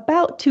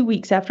about 2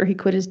 weeks after he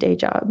quit his day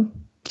job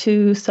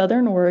to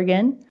Southern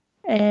Oregon.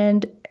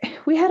 And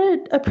we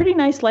had a pretty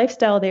nice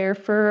lifestyle there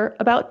for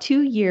about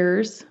 2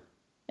 years,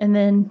 and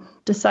then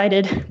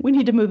decided we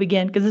need to move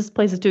again because this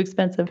place is too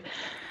expensive.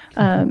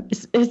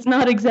 It's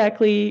not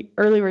exactly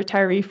early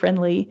retiree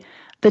friendly.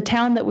 The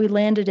town that we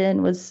landed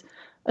in was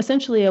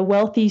essentially a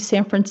wealthy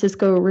San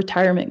Francisco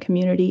retirement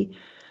community.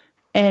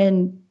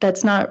 And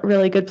that's not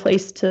really a good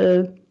place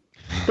to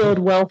build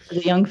wealth as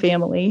a young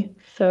family.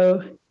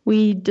 So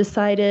we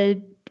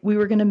decided we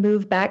were going to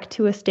move back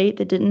to a state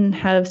that didn't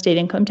have state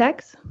income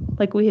tax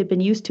like we had been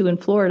used to in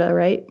Florida,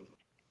 right?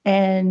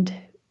 And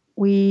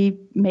we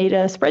made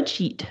a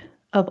spreadsheet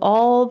of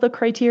all the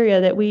criteria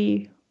that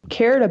we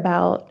cared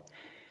about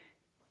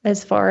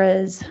as far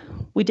as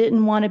we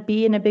didn't want to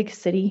be in a big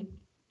city.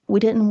 We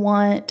didn't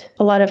want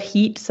a lot of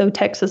heat, so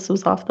Texas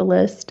was off the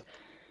list.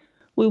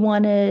 We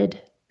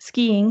wanted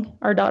skiing.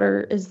 Our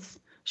daughter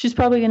she's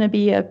probably going to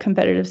be a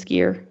competitive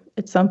skier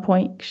at some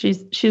point.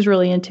 She's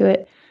really into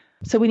it.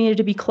 So we needed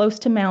to be close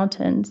to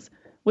mountains,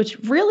 which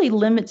really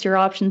limits your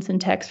options in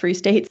tax-free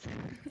states.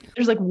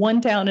 There's like one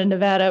town in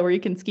Nevada where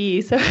you can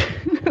ski. So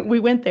we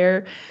went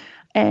there.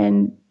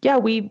 And yeah,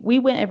 we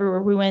went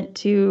everywhere. We went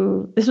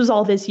to, this was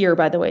all this year,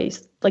 by the way,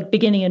 like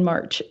beginning in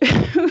March.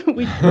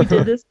 we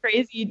did this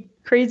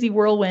crazy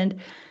whirlwind.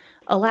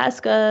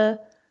 Alaska,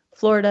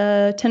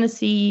 Florida,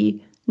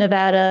 Tennessee,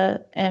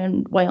 Nevada,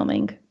 and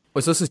Wyoming.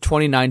 So this is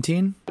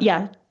 2019?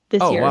 Yeah,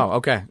 this year. Oh, wow,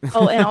 okay.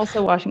 And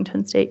also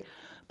Washington State.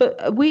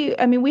 But we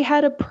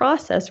had a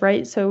process,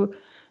 right? So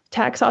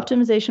tax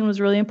optimization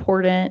was really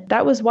important.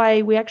 That was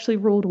why we actually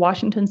ruled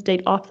Washington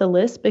State off the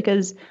list,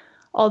 because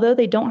although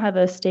they don't have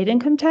a state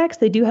income tax,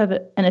 they do have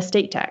an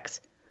estate tax.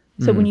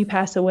 So when you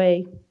pass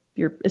away,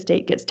 your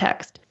estate gets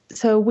taxed.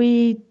 So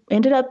we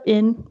ended up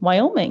in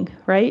Wyoming,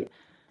 right?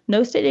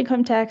 No state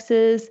income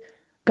taxes,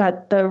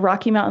 got the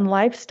Rocky Mountain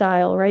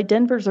lifestyle, right?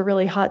 Denver's a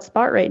really hot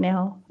spot right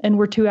now, and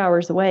we're 2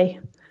 hours away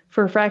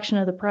for a fraction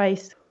of the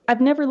price.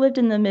 I've never lived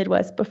in the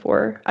Midwest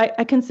before.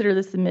 I consider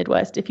this the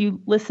Midwest. If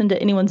you listen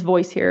to anyone's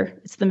voice here,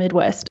 it's the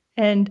Midwest.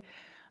 And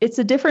it's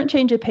a different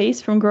change of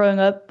pace from growing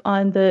up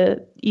on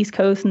the East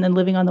Coast and then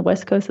living on the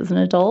West Coast as an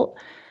adult.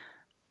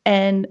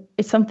 And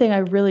it's something I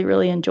really,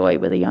 really enjoy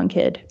with a young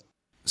kid.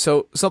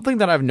 So something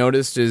that I've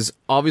noticed is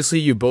obviously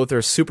you both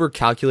are super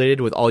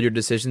calculated with all your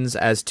decisions,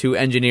 as two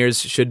engineers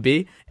should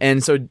be.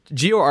 And so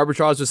geo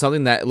arbitrage was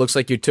something that it looks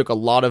like you took a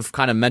lot of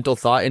kind of mental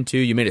thought into.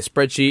 You made a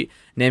spreadsheet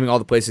naming all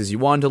the places you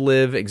wanted to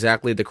live,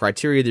 exactly the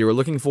criteria that you were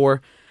looking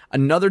for.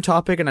 Another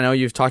topic, and I know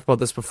you've talked about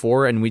this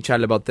before and we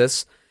chatted about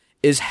this,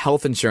 is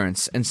health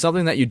insurance. And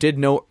something that you did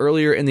know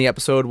earlier in the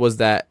episode was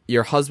that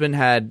your husband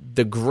had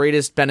the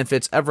greatest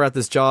benefits ever at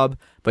this job,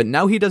 but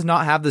now he does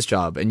not have this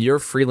job and you're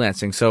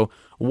freelancing. So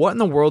what in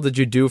the world did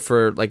you do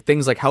for like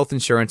things like health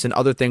insurance and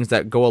other things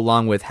that go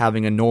along with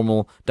having a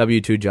normal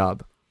W-2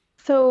 job?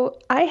 So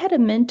I had a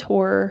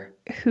mentor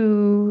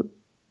who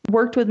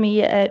worked with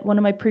me at one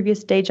of my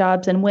previous day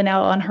jobs and went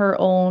out on her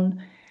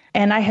own.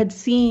 And I had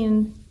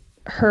seen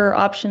her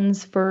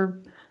options for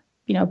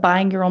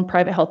buying your own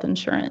private health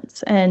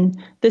insurance. And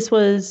this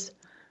was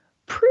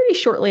pretty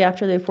shortly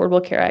after the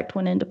Affordable Care Act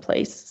went into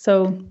place.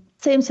 So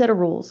same set of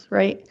rules,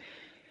 right?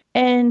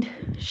 And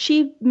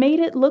she made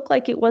it look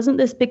like it wasn't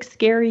this big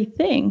scary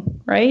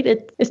thing, right?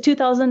 It's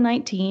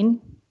 2019.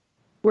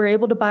 We're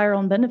able to buy our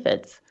own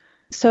benefits.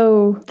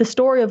 So the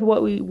story of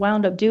what we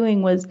wound up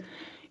doing was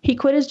he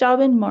quit his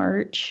job in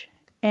March.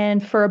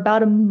 And for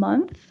about a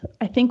month,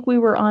 I think we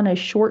were on a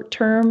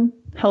short-term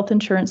health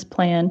insurance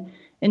plan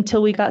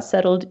until we got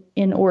settled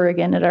in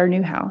Oregon at our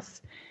new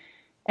house.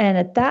 And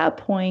at that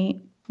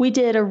point, we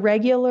did a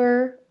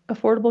regular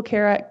Affordable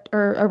Care Act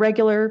or a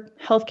regular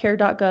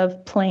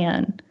heathlcare.gov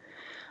plan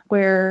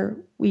where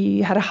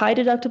we had a high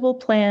deductible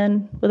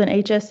plan with an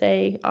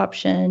HSA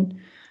option,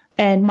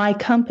 and my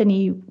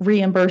company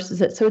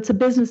reimburses it. So it's a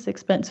business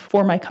expense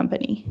for my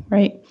company,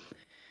 right?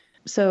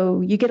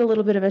 So you get a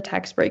little bit of a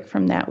tax break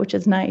from that, which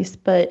is nice.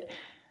 But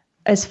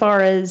as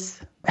far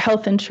as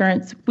health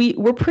insurance,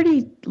 we're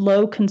pretty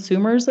low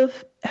consumers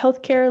of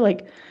healthcare.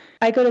 Like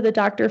I go to the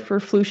doctor for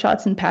flu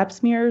shots and pap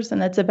smears,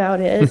 and that's about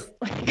it.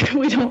 Like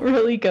we don't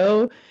really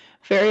go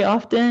very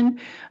often.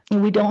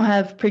 And we don't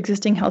have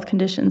pre-existing health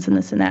conditions and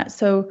this and that.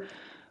 So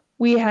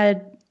we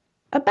had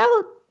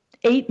about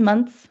 8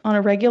 months on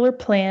a regular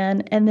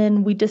plan, and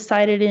then we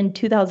decided in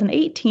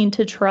 2018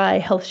 to try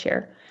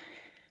HealthShare.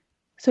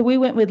 So we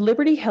went with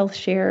Liberty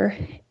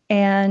HealthShare,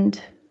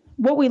 and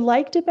what we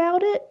liked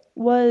about it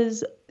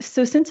was,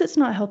 so since it's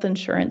not health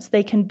insurance,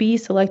 they can be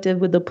selective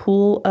with the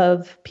pool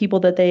of people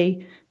that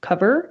they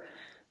cover.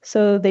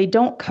 So they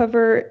don't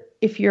cover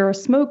if you're a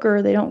smoker,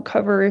 they don't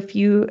cover if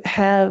you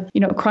have,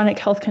 chronic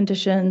health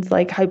conditions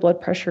like high blood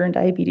pressure and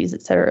diabetes,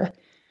 et cetera.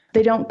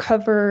 They don't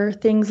cover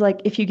things like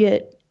if you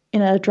get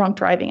in a drunk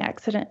driving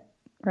accident,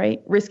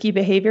 right? Risky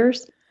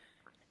behaviors.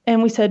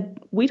 And we said,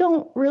 we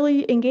don't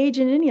really engage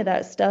in any of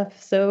that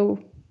stuff. So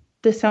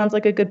this sounds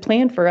like a good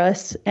plan for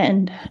us.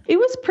 And it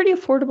was pretty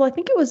affordable. I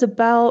think it was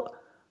about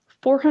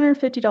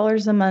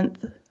 $450 a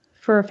month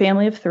for a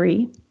family of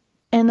 3.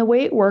 And the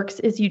way it works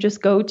is you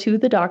just go to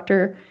the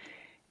doctor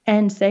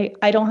and say,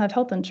 I don't have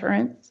health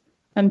insurance.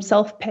 I'm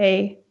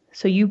self-pay.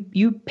 So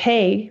you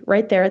pay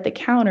right there at the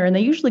counter, and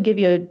they usually give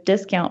you a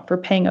discount for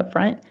paying up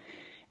front.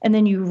 And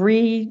then you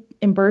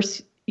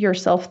reimburse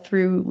yourself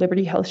through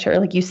Liberty HealthShare.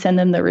 Like you send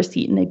them the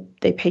receipt and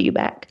they pay you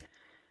back.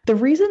 The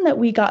reason that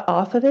we got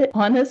off of it,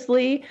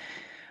 honestly,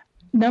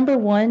 number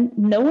one,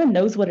 no one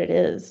knows what it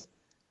is.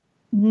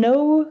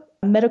 No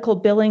medical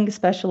billing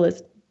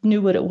specialist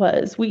knew what it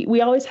was. We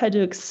always had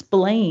to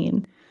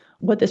explain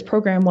what this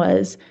program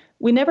was.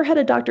 We never had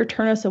a doctor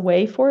turn us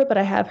away for it, but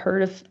I have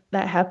heard of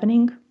that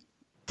happening,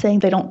 saying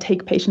they don't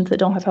take patients that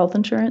don't have health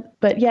insurance.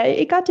 But yeah,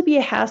 it got to be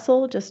a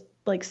hassle, just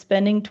like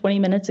spending 20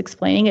 minutes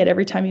explaining it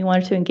every time you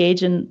wanted to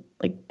engage in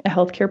like a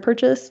healthcare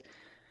purchase.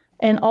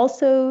 And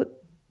also,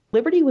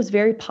 Liberty was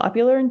very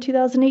popular in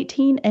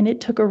 2018, and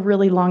it took a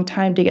really long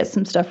time to get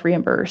some stuff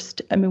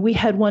reimbursed. I mean, we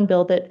had one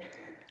bill that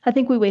I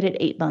think we waited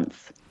 8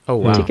 months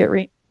to get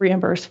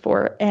reimbursed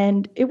for.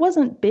 And it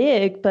wasn't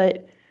big,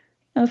 but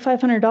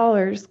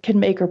 $500 can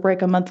make or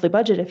break a monthly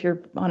budget if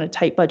you're on a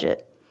tight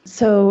budget.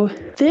 So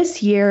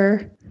this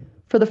year,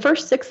 for the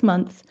first 6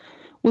 months,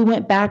 we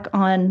went back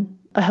on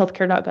a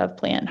healthcare.gov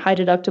plan, high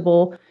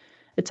deductible,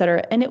 et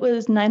cetera. And it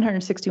was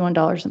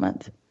 $961 a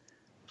month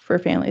for a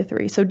family of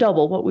 3. So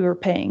double what we were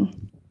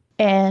paying.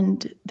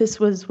 And this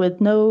was with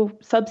no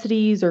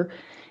subsidies or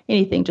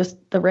anything, just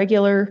the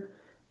regular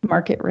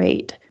market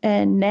rate.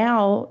 And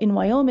now in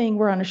Wyoming,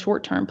 we're on a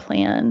short-term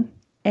plan.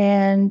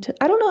 And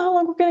I don't know how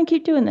long we're going to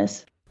keep doing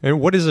this. And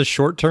what is a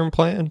short-term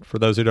plan for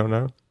those who don't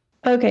know?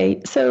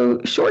 Okay,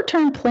 so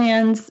short-term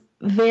plans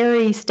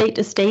vary state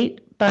to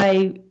state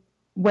by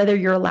whether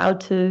you're allowed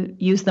to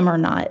use them or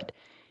not.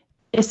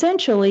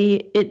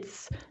 Essentially,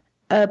 it's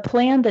a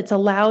plan that's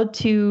allowed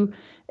to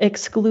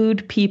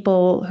exclude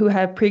people who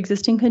have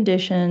pre-existing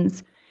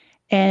conditions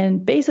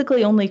and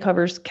basically only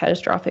covers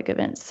catastrophic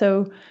events.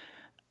 So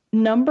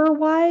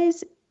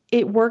number-wise,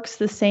 it works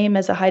the same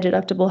as a high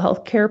deductible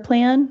healthcare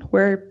plan,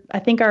 where I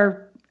think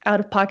our out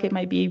of pocket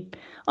might be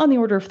on the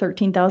order of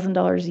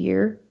 $13,000 a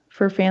year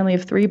for a family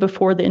of 3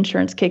 before the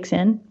insurance kicks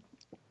in.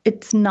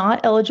 It's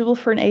not eligible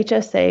for an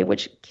HSA,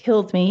 which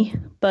killed me,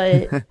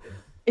 but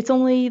it's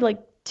only like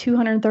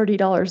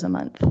 $230 a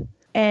month.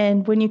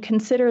 And when you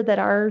consider that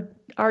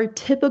our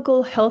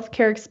typical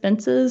healthcare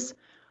expenses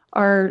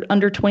are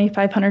under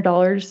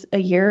 $2,500 a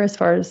year as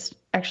far as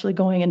actually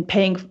going and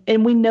paying,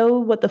 and we know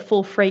what the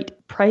full freight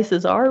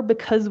prices are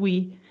because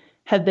we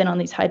have been on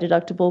these high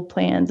deductible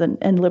plans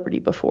and Liberty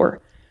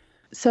before.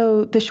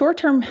 So the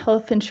short-term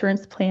health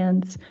insurance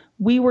plans,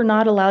 we were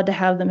not allowed to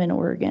have them in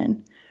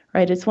Oregon,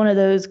 right? It's one of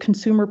those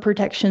consumer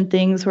protection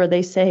things where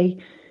they say,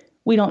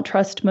 we don't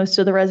trust most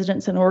of the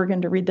residents in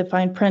Oregon to read the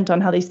fine print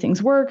on how these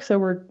things work, so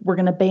we're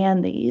going to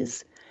ban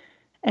these.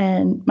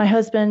 And my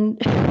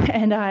husband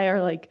and I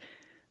are like,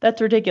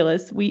 that's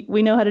ridiculous. We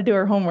know how to do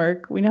our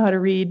homework. We know how to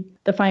read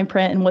the fine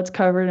print and what's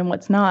covered and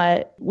what's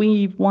not.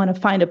 We want to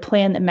find a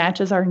plan that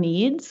matches our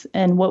needs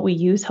and what we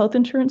use health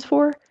insurance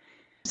for.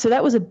 So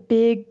that was a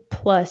big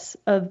plus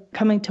of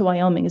coming to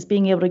Wyoming, is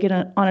being able to get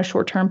on a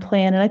short-term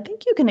plan. And I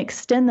think you can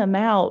extend them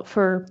out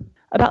for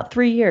about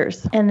 3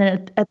 years. And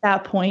then at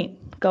that point,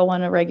 go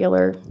on a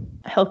regular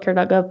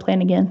healthcare.gov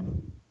plan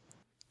again.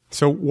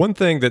 So one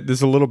thing that this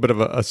is a little bit of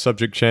a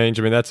subject change.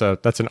 I mean, that's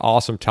an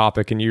awesome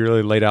topic, and you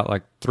really laid out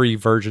like 3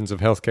 versions of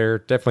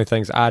healthcare. Definitely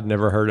things I'd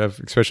never heard of,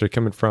 especially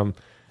coming from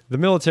the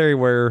military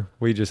where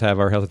we just have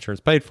our health insurance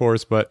paid for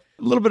us. But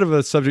a little bit of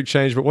a subject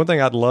change. But one thing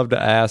I'd love to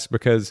ask,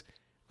 because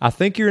I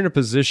think you're in a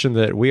position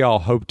that we all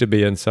hope to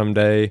be in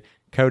someday.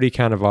 Cody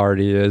kind of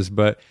already is,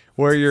 but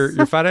where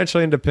you're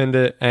financially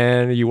independent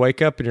and you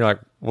wake up and you're like,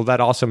 well, that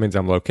also means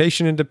I'm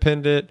location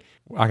independent.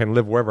 I can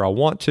live wherever I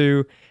want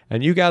to.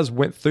 And you guys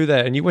went through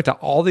that, and you went to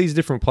all these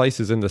different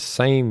places in the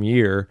same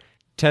year,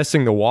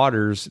 testing the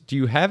waters. Do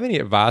you have any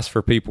advice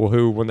for people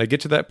who, when they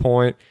get to that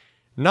point,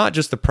 not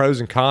just the pros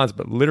and cons,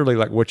 but literally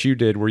like what you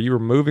did, where you were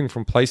moving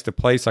from place to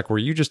place? Like, were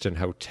you just in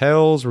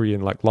hotels? Were you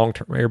in like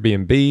long-term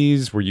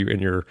Airbnbs? Were you in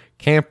your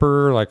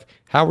camper? Like,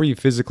 how were you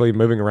physically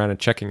moving around and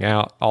checking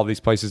out all these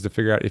places to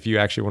figure out if you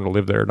actually want to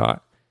live there or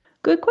not?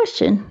 Good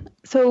question.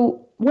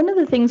 So one of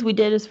the things we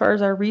did as far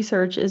as our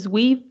research is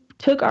we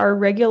took our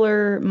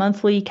regular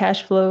monthly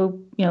cash flow,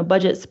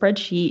 budget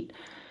spreadsheet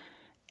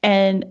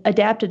and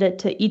adapted it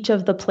to each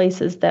of the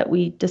places that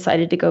we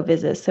decided to go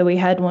visit. So we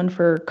had one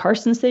for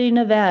Carson City,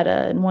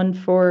 Nevada, and one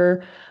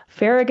for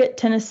Farragut,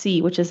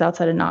 Tennessee, which is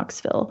outside of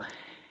Knoxville.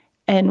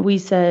 And we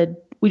said,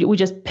 we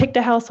just picked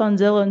a house on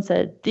Zillow and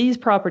said, these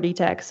property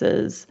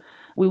taxes.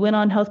 We went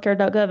on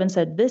healthcare.gov and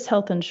said, this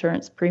health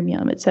insurance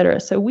premium, et cetera.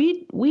 So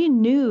we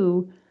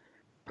knew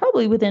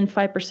probably within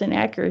 5%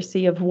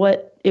 accuracy of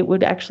what it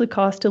would actually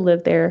cost to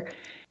live there.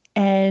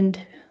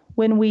 And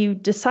when we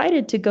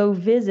decided to go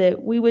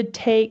visit, we would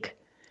take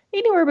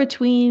anywhere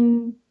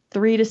between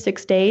 3 to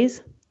 6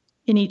 days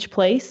in each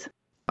place.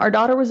 Our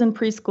daughter was in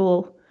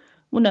preschool.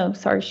 Well, no,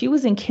 sorry, she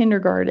was in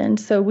kindergarten.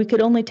 So we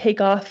could only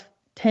take off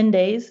 10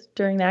 days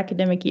during the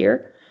academic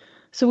year.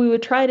 So we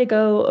would try to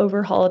go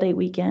over holiday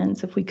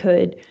weekends if we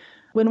could.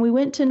 When we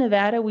went to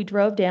Nevada, we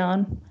drove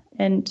down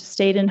and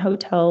stayed in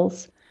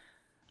hotels.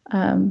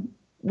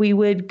 We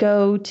would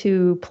go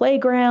to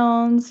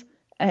playgrounds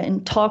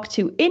and talk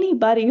to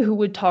anybody who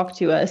would talk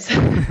to us.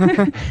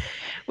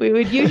 We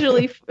would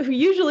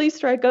usually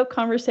strike up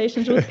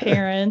conversations with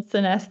parents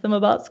and ask them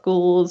about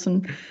schools.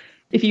 And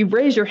if you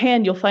raise your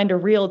hand, you'll find a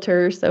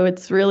realtor. So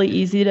it's really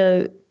easy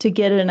to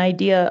get an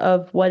idea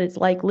of what it's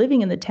like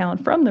living in the town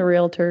from the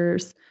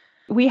realtors.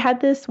 We had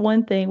this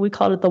one thing, we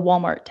called it the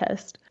Wal-Mart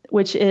Test,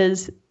 which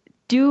is,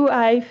 Kim,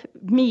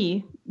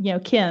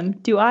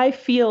 do I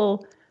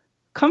feel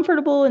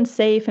comfortable and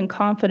safe and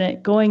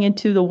confident going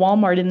into the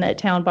Walmart in that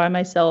town by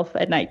myself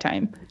at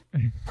nighttime?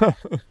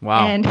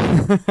 Wow. And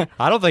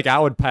I don't think I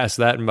would pass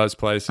that in most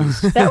places.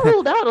 that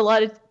ruled out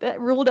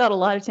a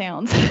lot of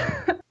towns.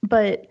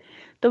 But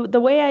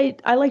the way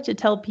I like to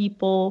tell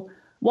people,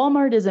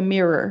 Walmart is a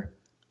mirror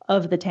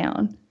of the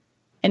town.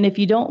 And if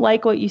you don't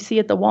like what you see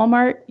at the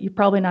Walmart, you're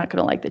probably not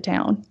going to like the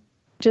town.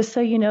 Just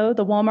so you know,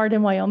 the Walmart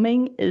in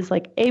Wyoming is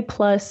like A+.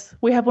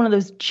 We have one of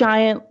those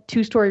giant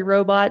 2-story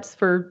robots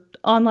for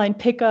online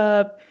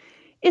pickup.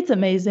 It's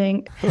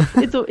amazing.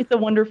 It's a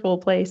wonderful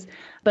place.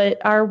 But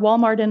our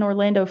Walmart in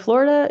Orlando,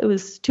 Florida, it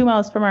was 2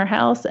 miles from our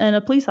house, and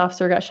a police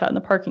officer got shot in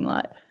the parking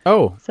lot.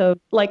 Oh. So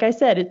like I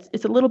said,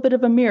 it's a little bit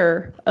of a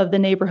mirror of the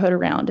neighborhood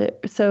around it.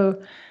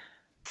 So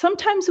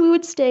sometimes we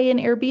would stay in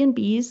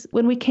Airbnbs.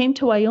 When we came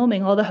to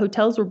Wyoming, all the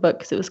hotels were booked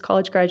because it was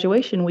college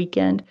graduation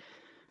weekend.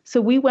 So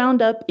we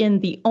wound up in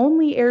the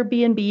only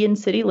Airbnb in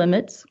city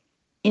limits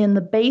in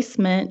the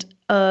basement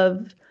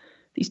of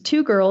these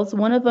 2 girls.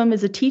 One of them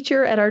is a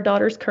teacher at our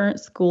daughter's current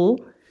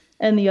school,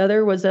 and the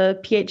other was a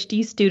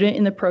PhD student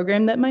in the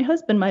program that my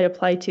husband might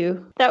apply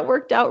to. That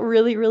worked out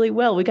really, really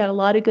well. We got a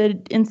lot of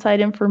good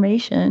inside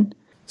information.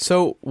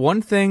 So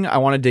one thing I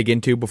want to dig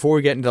into before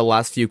we get into the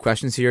last few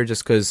questions here,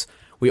 just because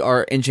we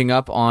are inching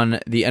up on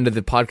the end of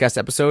the podcast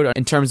episode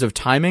in terms of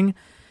timing,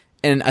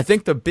 And I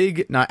think the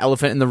big, not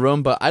elephant in the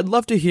room, but I'd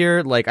love to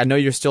hear, like, I know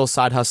you're still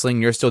side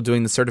hustling, you're still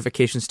doing the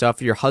certification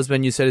stuff. Your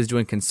husband, you said, is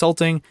doing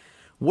consulting.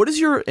 What does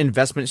your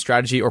investment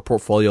strategy or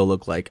portfolio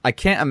look like? I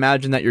can't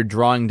imagine that you're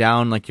drawing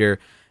down, like you're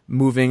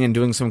moving and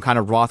doing some kind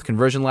of Roth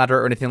conversion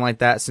ladder or anything like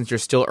that, since you're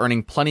still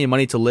earning plenty of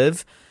money to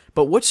live.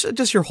 But what's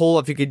just your whole,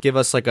 if you could give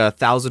us like a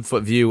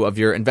 1,000-foot view of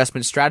your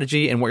investment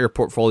strategy and what your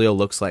portfolio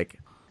looks like?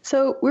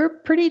 So we're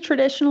pretty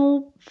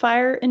traditional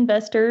FIRE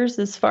investors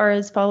as far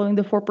as following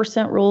the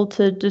 4% rule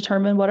to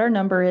determine what our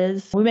number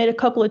is. We made a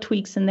couple of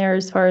tweaks in there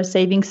as far as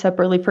saving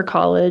separately for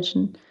college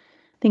and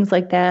things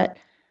like that.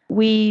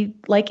 We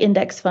like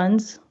index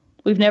funds.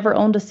 We've never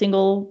owned a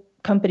single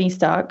company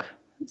stock.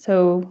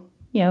 So,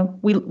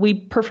 we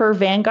prefer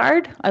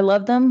Vanguard. I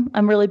love them.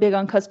 I'm really big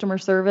on customer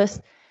service.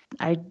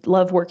 I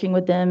love working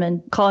with them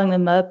and calling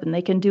them up, and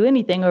they can do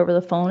anything over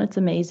the phone. It's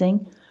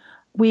amazing.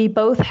 We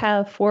both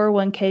have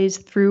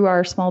 401ks through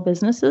our small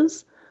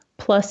businesses,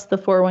 plus the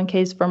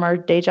 401ks from our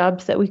day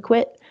jobs that we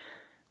quit.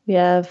 We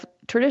have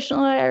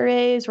traditional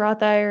IRAs,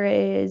 Roth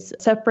IRAs,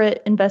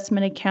 separate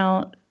investment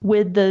account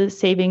with the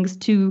savings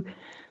to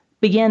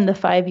begin the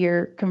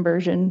 5-year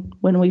conversion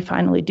when we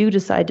finally do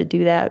decide to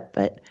do that.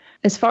 But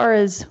as far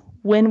as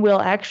when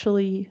we'll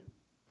actually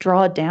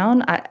draw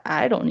down,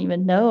 I don't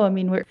even know. I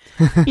mean, we're,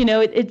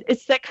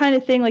 it's that kind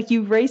of thing, like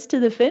you race to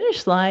the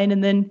finish line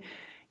and then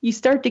you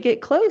start to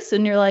get close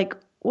and you're like,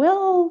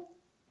 well,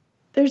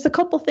 there's a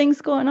couple things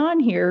going on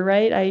here,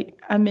 right?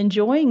 I'm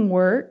enjoying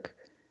work.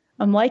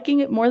 I'm liking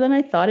it more than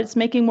I thought. It's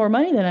making more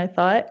money than I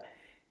thought.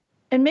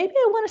 And maybe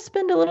I want to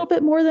spend a little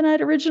bit more than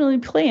I'd originally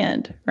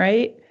planned,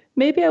 right?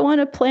 Maybe I want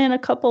to plan a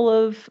couple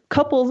of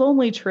couples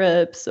only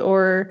trips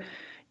or,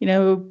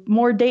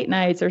 more date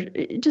nights or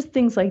just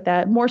things like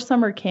that, more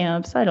summer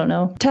camps. I don't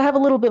know, to have a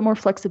little bit more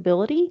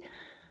flexibility.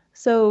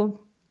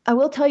 So I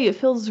will tell you, it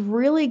feels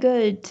really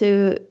good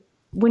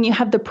when you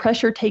have the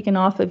pressure taken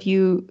off of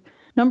you,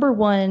 number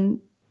one,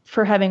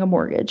 for having a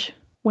mortgage.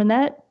 When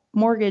that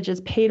mortgage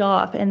is paid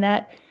off and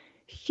that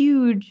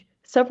huge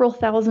several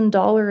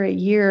 $1,000s a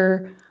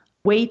year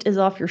weight is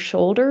off your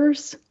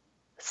shoulders,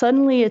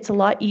 suddenly it's a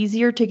lot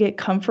easier to get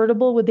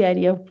comfortable with the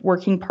idea of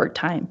working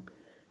part-time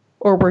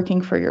or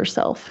working for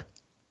yourself.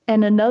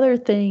 And another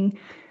thing,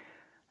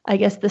 I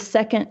guess the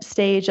second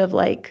stage of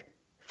like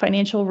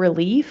financial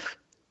relief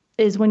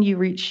is when you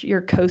reach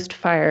your Coast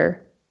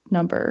FIRE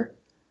number,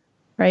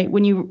 right?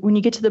 When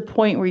you get to the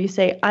point where you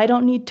say, I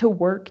don't need to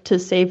work to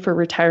save for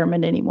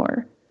retirement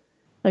anymore.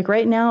 Like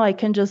right now, I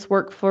can just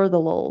work for the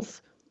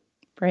lulz,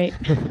 right?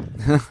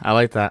 I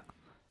like that.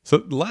 So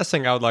the last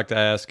thing I would like to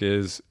ask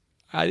is,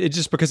 it's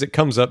just because it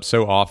comes up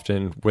so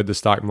often with the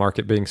stock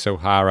market being so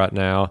high right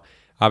now.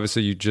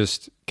 Obviously, you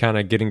just kind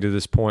of getting to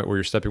this point where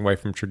you're stepping away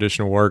from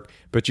traditional work,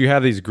 but you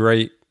have these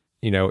great,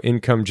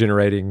 income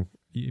generating,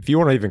 if you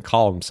want to even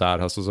call them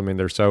side hustles. I mean,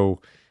 they're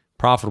so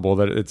profitable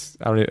that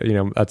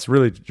that's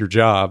really your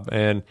job.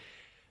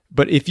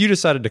 But if you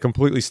decided to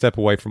completely step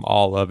away from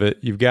all of it,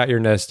 you've got your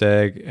nest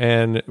egg,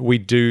 and we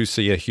do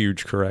see a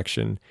huge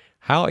correction.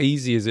 How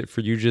easy is it for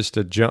you just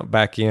to jump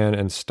back in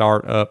and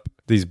start up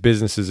these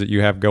businesses that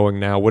you have going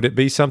now? Would it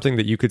be something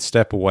that you could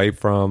step away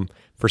from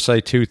for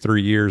say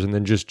 2-3 years and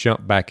then just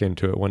jump back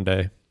into it one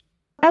day?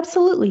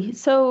 Absolutely.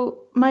 So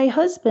my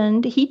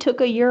husband, he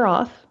took a year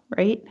off,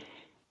 right?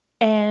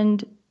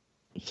 And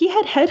he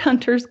had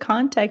headhunters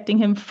contacting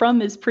him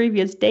from his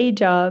previous day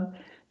job,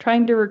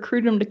 trying to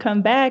recruit him to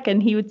come back.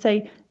 And he would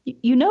say,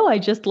 I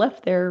just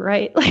left there,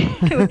 right?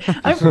 Like,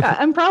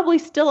 I'm probably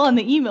still on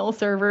the email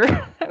server.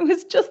 I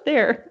was just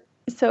there.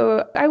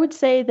 So I would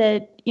say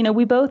that,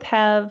 we both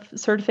have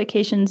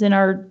certifications in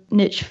our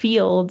niche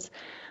fields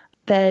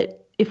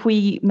that if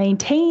we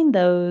maintain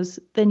those,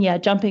 then yeah,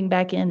 jumping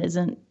back in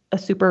isn't a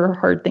super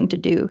hard thing to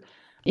do.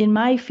 In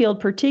my field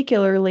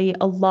particularly,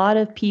 a lot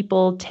of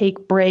people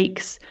take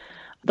breaks.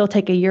 They'll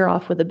take a year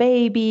off with a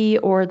baby,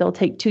 or they'll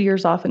take 2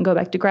 years off and go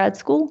back to grad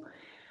school.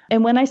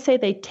 And when I say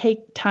they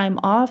take time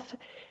off,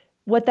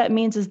 what that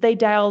means is they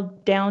dial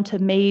down to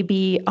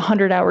maybe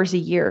 100 hours a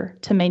year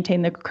to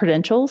maintain the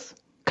credentials.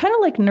 Kind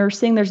of like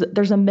nursing,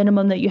 there's a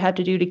minimum that you have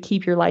to do to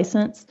keep your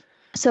license.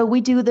 So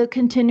we do the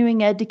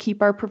continuing ed to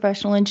keep our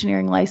professional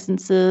engineering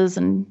licenses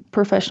and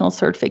professional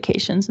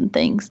certifications and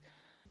things.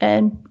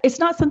 And it's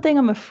not something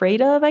I'm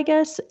afraid of, I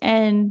guess.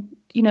 And,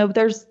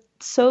 there's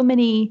so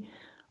many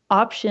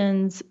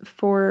options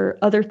for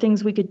other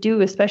things we could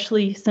do,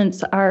 especially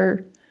since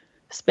our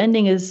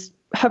spending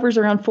hovers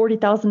around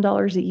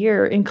 $40,000 a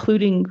year,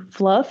 including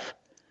fluff.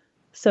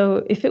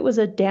 So if it was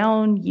a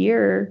down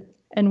year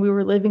and we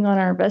were living on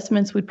our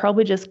investments, we'd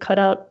probably just cut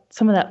out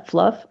some of that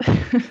fluff,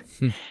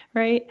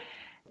 right?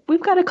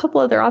 We've got a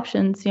couple other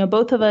options.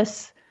 Both of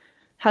us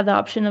have the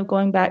option of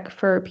going back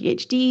for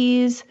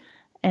PhDs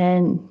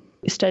and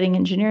studying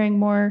engineering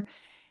more.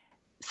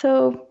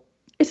 So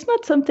it's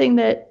not something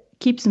that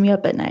keeps me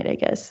up at night, I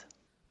guess.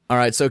 All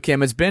right, so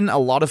Kim, it's been a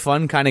lot of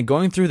fun kind of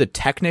going through the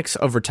techniques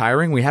of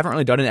retiring. We haven't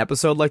really done an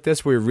episode like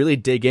this where we really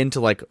dig into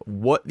like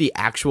what the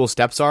actual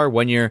steps are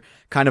when you're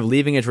kind of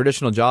leaving a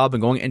traditional job and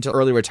going into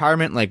early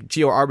retirement, like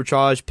geo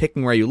arbitrage,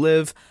 picking where you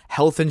live,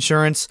 health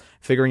insurance,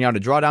 figuring out a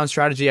drawdown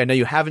strategy. I know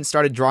you haven't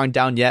started drawing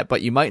down yet,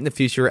 but you might in the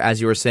future, as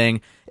you were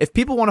saying. If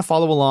people want to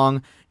follow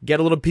along,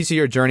 get a little piece of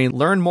your journey,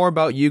 learn more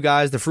about you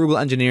guys, the Frugal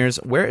Engineers,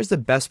 where is the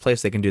best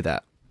place they can do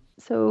that?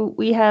 So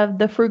we have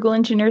the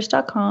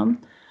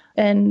frugalengineers.com.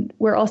 And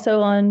we're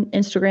also on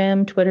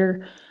Instagram,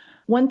 Twitter.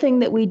 One thing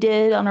that we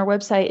did on our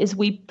website is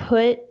we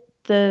put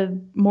the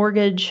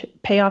mortgage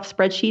payoff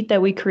spreadsheet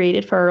that we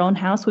created for our own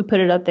house. We put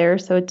it up there,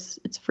 so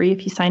it's free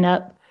if you sign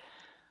up.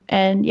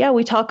 And yeah,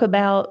 we talk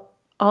about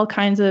all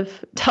kinds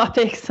of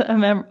topics.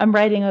 I'm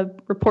writing a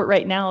report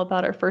right now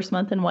about our first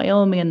month in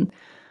Wyoming, and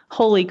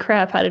holy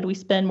crap, how did we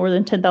spend more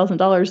than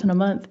 $10,000 in a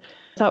month?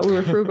 Thought we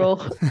were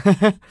frugal.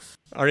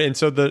 All right, and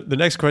so the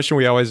next question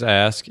we always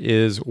ask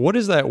is, what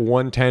is that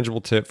one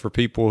tangible tip for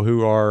people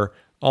who are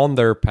on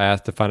their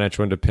path to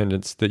financial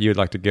independence that you'd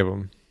like to give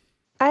them?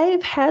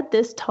 I've had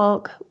this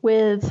talk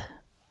with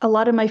a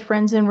lot of my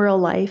friends in real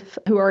life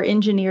who are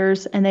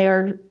engineers, and they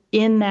are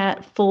in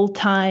that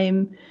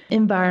full-time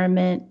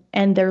environment,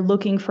 and they're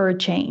looking for a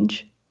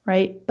change,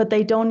 right? But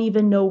they don't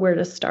even know where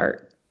to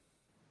start,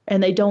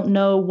 and they don't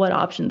know what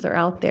options are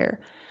out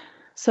there.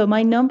 So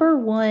my number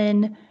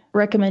one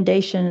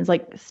recommendation is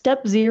like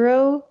step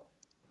 0,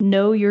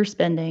 know your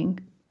spending,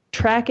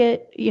 track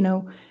it,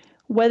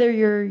 whether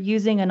you're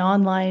using an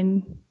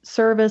online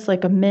service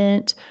like a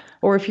Mint,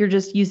 or if you're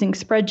just using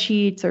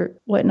spreadsheets or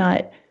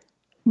whatnot,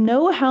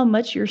 know how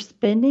much you're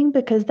spending,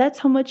 because that's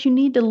how much you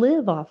need to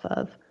live off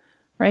of,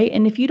 right?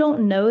 And if you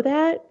don't know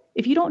that,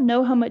 if you don't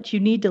know how much you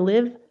need to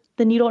live,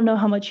 then you don't know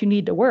how much you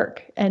need to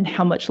work and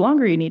how much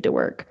longer you need to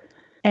work.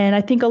 And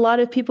I think a lot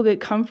of people get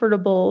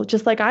comfortable,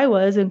 just like I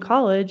was in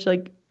college,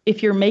 like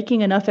if you're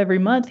making enough every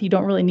month, you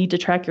don't really need to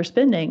track your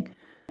spending.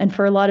 And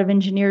for a lot of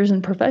engineers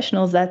and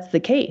professionals, that's the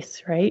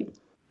case, right?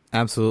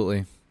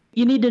 Absolutely.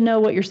 You need to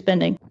know what you're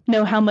spending,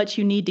 know how much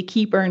you need to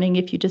keep earning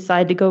if you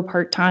decide to go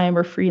part-time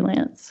or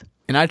freelance.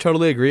 And I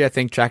totally agree. I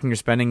think tracking your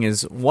spending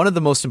is one of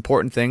the most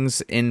important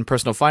things in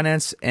personal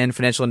finance and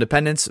financial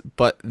independence.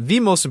 But the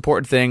most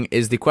important thing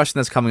is the question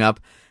that's coming up.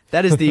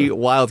 That is the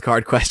wild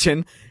card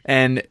question.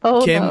 And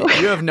Kim, no.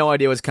 You have no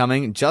idea what's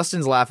coming.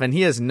 Justin's laughing.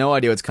 He has no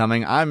idea what's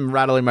coming. I'm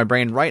rattling my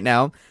brain right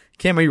now.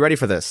 Kim, are you ready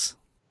for this?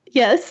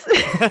 Yes.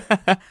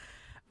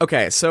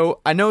 Okay,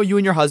 so I know you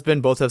and your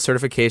husband both have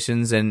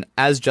certifications, and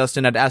as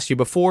Justin had asked you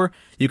before,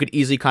 you could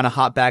easily kind of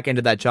hop back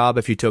into that job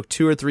if you took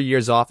 2 or 3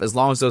 years off, as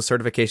long as those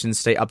certifications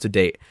stay up to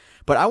date.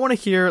 But I want to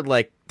hear,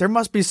 there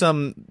must be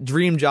some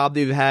dream job that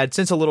you've had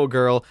since a little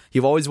girl.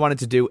 You've always wanted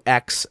to do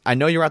X. I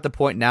know you're at the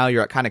point now,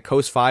 you're at kind of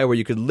Coast Fi, where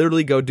you could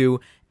literally go do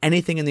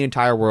anything in the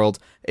entire world.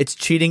 It's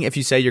cheating if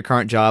you say your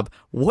current job.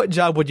 What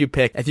job would you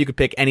pick if you could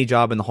pick any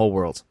job in the whole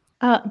world?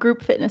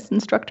 Group fitness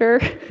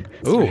instructor.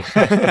 Ooh.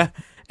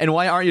 And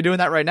why aren't you doing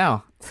that right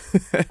now?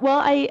 Well,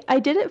 I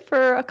did it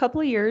for a couple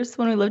of years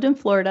when we lived in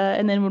Florida.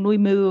 And then when we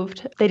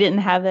moved, they didn't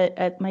have it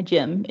at my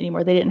gym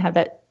anymore. They didn't have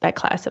that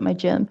class at my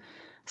gym.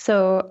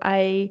 So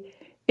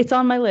it's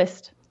on my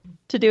list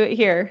to do it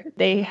here.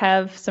 They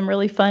have some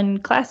really fun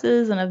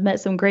classes, and I've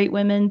met some great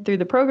women through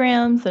the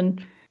programs.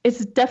 And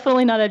it's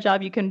definitely not a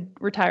job you can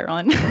retire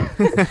on.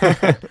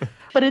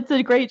 But it's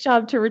a great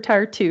job to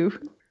retire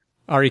to.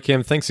 All right,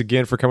 Kim, thanks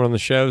again for coming on the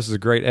show. This is a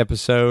great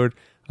episode.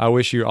 I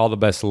wish you all the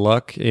best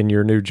luck in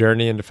your new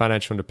journey into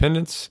financial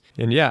independence.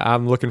 And yeah,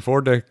 I'm looking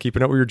forward to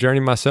keeping up with your journey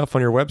myself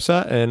on your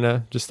website.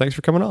 And just thanks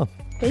for coming on.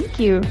 Thank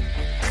you.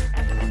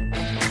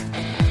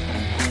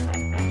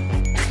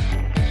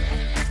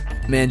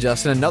 Man,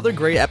 Justin, another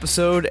great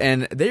episode.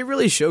 And they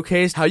really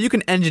showcased how you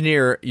can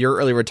engineer your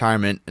early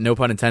retirement, no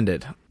pun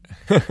intended.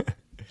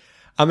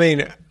 I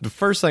mean, the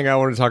first thing I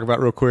want to talk about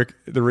real quick,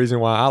 the reason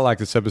why I like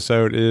this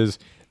episode is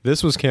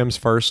this was Kim's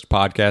first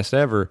podcast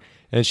ever.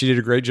 And she did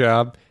a great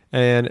job.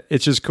 And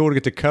it's just cool to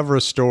get to cover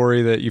a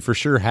story that you for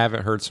sure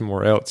haven't heard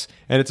somewhere else.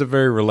 And it's a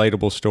very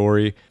relatable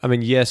story. I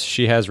mean, yes,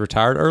 she has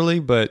retired early,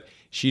 but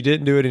she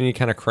didn't do it in any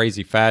kind of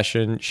crazy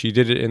fashion. She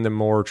did it in the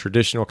more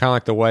traditional, kind of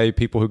like the way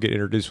people who get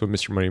introduced with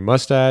Mr. Money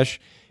Mustache,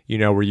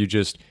 where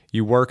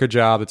you work a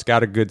job that's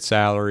got a good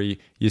salary,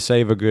 you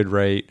save a good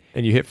rate,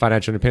 and you hit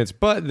financial independence.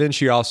 But then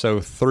she also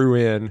threw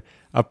in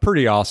a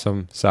pretty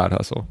awesome side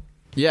hustle.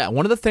 Yeah,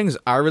 one of the things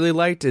I really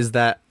liked is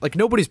that,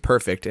 nobody's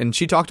perfect. And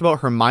she talked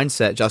about her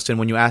mindset, Justin,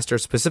 when you asked her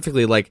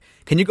specifically,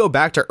 can you go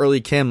back to early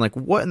Kim?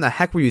 What in the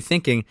heck were you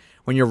thinking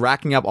when you're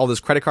racking up all this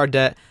credit card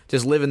debt,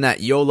 just living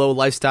that YOLO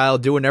lifestyle,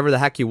 doing whatever the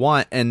heck you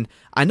want? And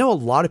I know a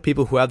lot of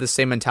people who have the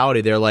same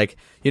mentality. They're like,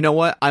 you know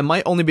what? I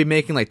might only be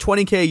making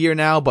 $20K a year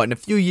now, but in a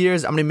few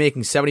years, I'm going to be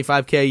making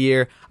 $75K a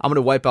year. I'm going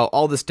to wipe out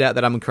all this debt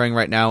that I'm incurring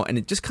right now. And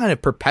it just kind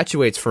of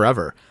perpetuates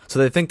forever. So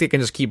they think they can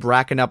just keep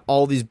racking up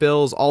all these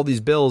bills,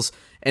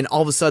 and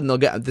all of a sudden they'll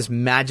get this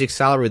magic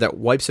salary that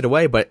wipes it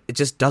away, but it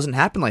just doesn't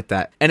happen like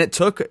that. And it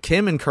took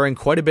Kim incurring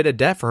quite a bit of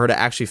debt for her to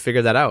actually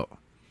figure that out.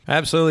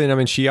 Absolutely. And I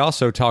mean, she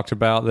also talked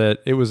about that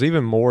it was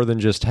even more than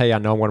just, hey, I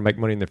know I want to make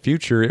money in the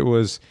future. It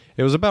was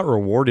about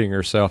rewarding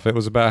herself. It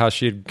was about how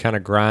she had kind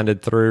of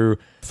grinded through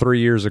 3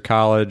 years of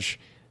college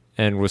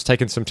and was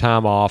taking some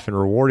time off and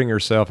rewarding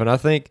herself. And I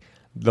think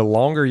the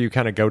longer you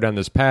kind of go down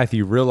this path,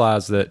 you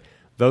realize that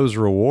those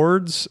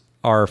rewards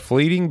are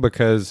fleeting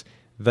because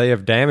they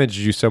have damaged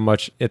you so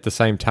much at the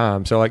same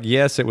time. So like,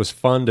 yes, it was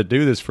fun to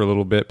do this for a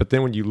little bit, but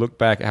then when you look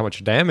back at how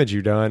much damage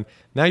you've done,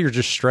 now you're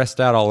just stressed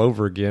out all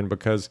over again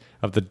because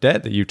of the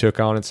debt that you took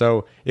on. And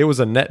so it was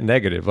a net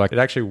negative. Like, it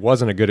actually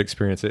wasn't a good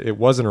experience. It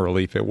wasn't a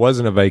relief. It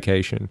wasn't a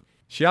vacation.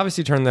 She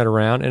obviously turned that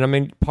around. And I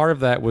mean, part of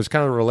that was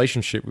kind of the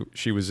relationship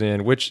she was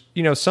in, which,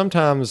 you know,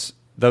 sometimes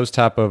those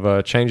type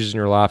of changes in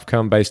your life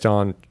come based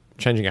on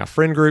changing out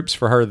friend groups.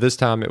 For her this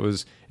time, it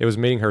was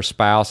meeting her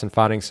spouse and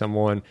finding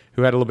someone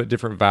who had a little bit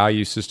different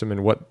value system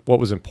and what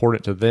was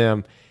important to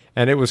them.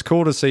 And it was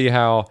cool to see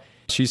how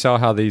she saw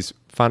how these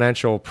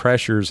financial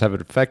pressures have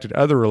affected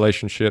other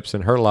relationships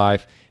in her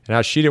life and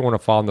how she didn't want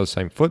to follow in those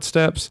same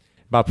footsteps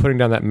by putting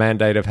down that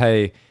mandate of,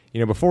 hey, you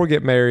know, before we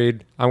get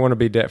married, I want to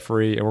be debt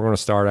free and we're going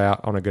to start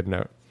out on a good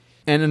note.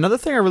 And another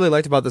thing I really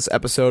liked about this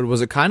episode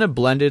was it kind of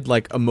blended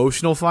like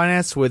emotional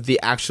finance with the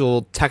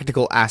actual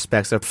technical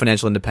aspects of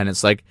financial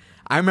independence. Like,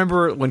 I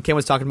remember when Kim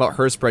was talking about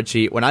her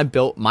spreadsheet, when I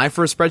built my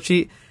first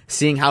spreadsheet,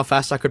 seeing how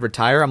fast I could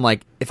retire, I'm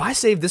like, if I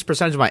save this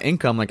percentage of my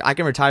income, like I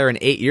can retire in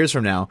 8 years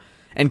from now.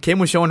 And Kim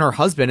was showing her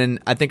husband, and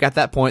I think at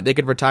that point they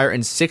could retire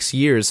in 6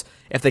 years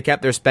if they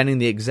kept their spending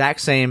the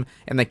exact same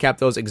and they kept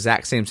those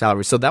exact same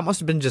salaries. So that must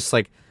have been just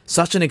like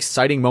such an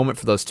exciting moment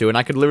for those two. And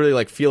I could literally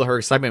like feel her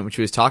excitement when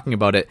she was talking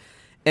about it.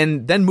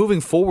 And then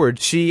moving forward,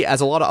 she, as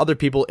a lot of other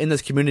people in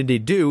this community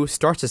do,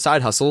 starts a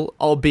side hustle,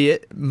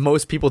 albeit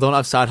most people don't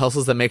have side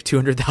hustles that make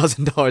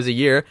 $200,000 a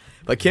year.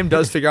 But Kim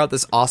does figure out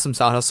this awesome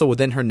side hustle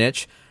within her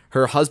niche.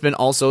 Her husband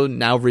also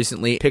now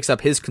recently picks up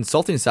his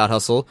consulting side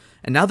hustle,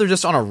 and now they're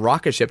just on a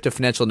rocket ship to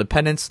financial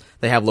independence.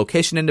 They have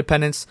location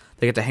independence,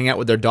 they get to hang out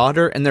with their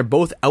daughter, and they're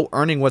both out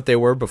earning what they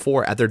were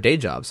before at their day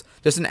jobs.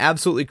 Just an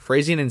absolutely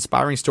crazy and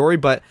inspiring story,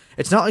 but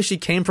it's not like she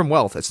came from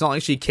wealth. It's not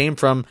like she came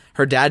from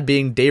her dad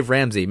being Dave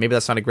Ramsey. Maybe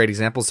that's not a great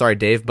example, sorry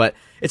Dave, but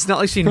it's not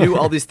like she knew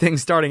all these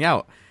things starting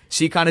out.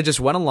 She kind of just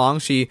went along,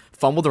 she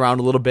fumbled around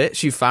a little bit,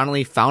 she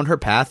finally found her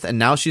path, and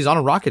now she's on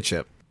a rocket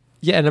ship.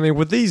 Yeah, and I mean,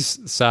 with these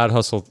side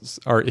hustles,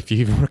 or if you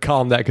even want to call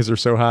them that because they're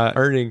so high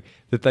earning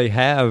that they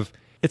have,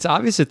 it's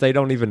obvious that they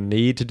don't even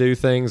need to do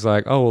things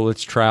like, oh, well,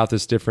 let's try out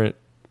this different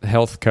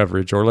health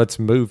coverage, or let's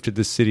move to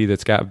this city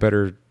that's got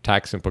better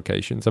tax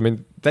implications. I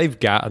mean, they've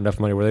got enough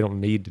money where they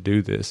don't need to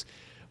do this.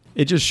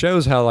 It just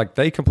shows how like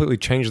they completely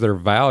changed their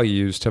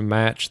values to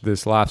match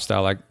this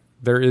lifestyle. Like,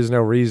 there is no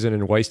reason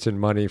in wasting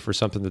money for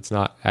something that's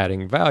not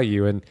adding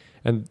value. And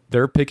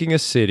they're picking a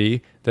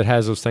city that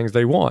has those things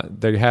they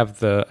want. They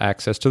have the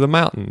access to the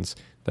mountains.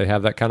 They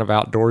have that kind of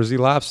outdoorsy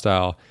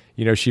lifestyle.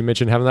 You know, she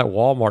mentioned having that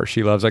Walmart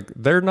she loves. Like,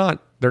 they're not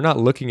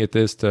looking at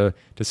this to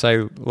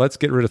say, let's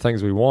get rid of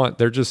things we want.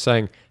 They're just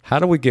saying, how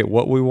do we get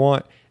what we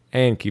want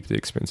and keep the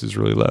expenses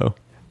really low?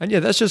 And yeah,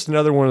 that's just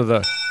another one of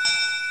the...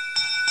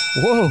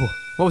 Whoa.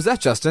 What was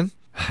that, Justin?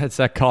 It's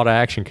that call to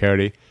action,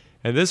 Cody.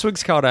 And this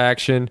week's call to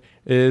action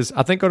is,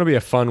 I think, going to be a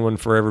fun one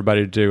for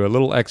everybody to do. A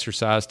little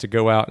exercise to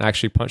go out and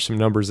actually punch some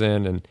numbers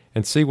in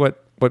and see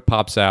what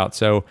pops out.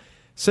 So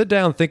sit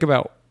down, think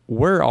about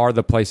where are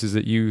the places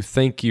that you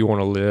think you want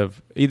to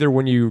live, either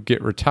when you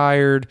get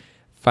retired,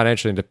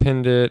 financially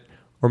independent,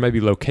 or maybe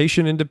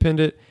location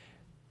independent,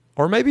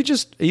 or maybe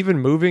just even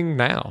moving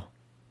now.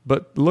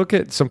 But look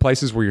at some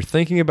places where you're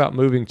thinking about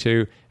moving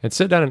to and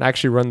sit down and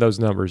actually run those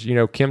numbers. You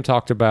know, Kim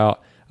talked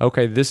about,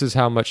 okay, this is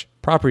how much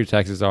property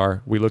taxes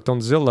are. We looked on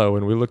Zillow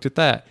and we looked at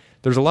that.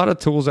 There's a lot of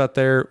tools out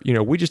there. You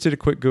know, we just did a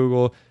quick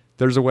Google.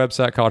 There's a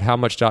website called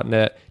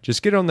howmuch.net.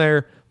 Just get on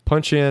there,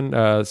 punch in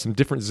some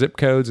different zip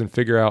codes and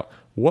figure out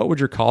what would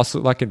your costs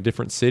look like in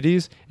different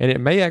cities. And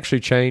it may actually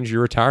change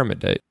your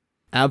retirement date.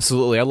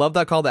 Absolutely. I love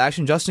that call to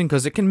action, Justin,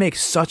 because it can make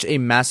such a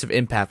massive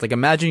impact. Like,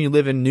 imagine you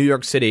live in New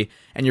York City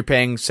and you're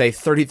paying, say,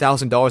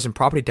 $30,000 in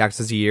property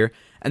taxes a year,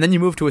 and then you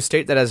move to a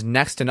state that has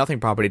next to nothing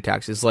property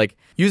taxes. Like,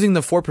 using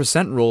the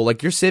 4% rule,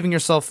 like, you're saving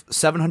yourself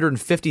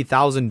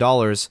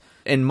 $750,000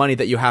 in money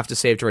that you have to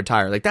save to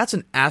retire. Like, that's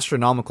an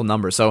astronomical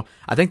number. So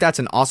I think that's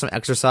an awesome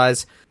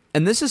exercise.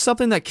 And this is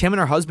something that Kim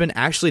and her husband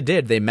actually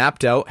did. They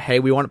mapped out,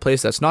 hey, we want a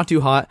place that's not too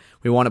hot.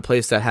 We want a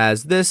place that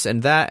has this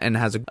and that and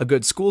has a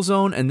good school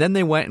zone. And then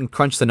they went and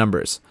crunched the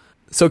numbers.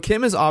 So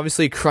Kim is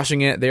obviously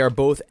crushing it. They are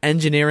both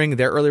engineering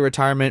their early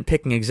retirement,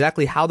 picking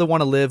exactly how they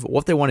want to live,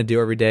 what they want to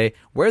do every day,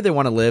 where they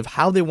want to live,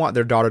 how they want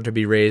their daughter to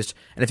be raised.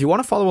 And if you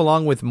want to follow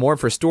along with more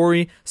of her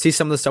story, see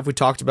some of the stuff we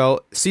talked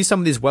about, see some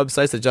of these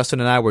websites that Justin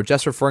and I were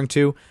just referring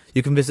to,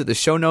 you can visit the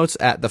show notes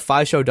at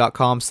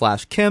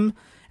thefishow.com/Kim.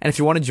 And if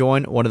you want to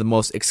join one of the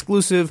most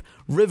exclusive,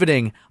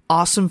 riveting,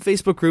 awesome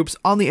Facebook groups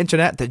on the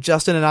internet that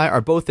Justin and I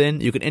are both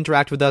in. You can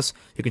interact with us.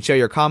 You can share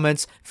your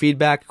comments,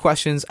 feedback,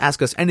 questions,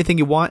 ask us anything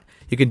you want.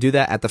 You can do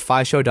that at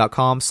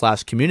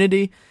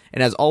thefishow.com/community.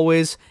 And as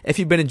always, if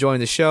you've been enjoying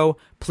the show,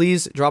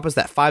 please drop us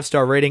that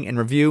 5-star rating and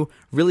review.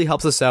 Really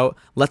helps us out.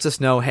 Lets us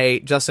know, hey,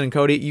 Justin and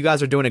Cody, you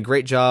guys are doing a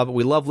great job.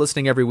 We love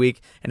listening every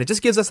week. And it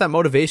just gives us that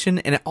motivation.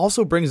 And it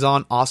also brings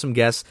on awesome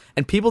guests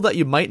and people that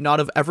you might not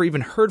have ever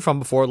even heard from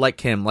before, like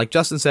Kim. Like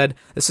Justin said,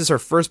 this is her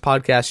first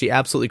podcast. She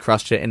absolutely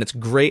crushed it. And it's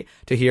great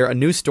to hear a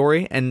new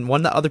story and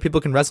one that other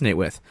people can resonate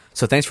with.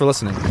 So thanks for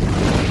listening.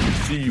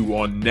 See you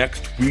on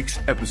next week's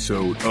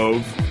episode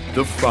of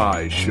The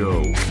Fi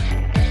Show.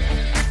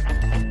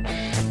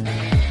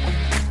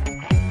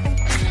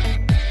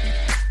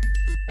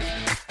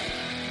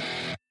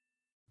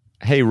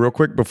 Hey, real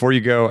quick before you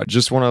go, I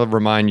just want to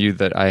remind you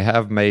that I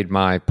have made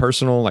my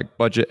personal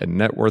budget and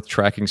net worth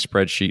tracking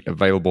spreadsheet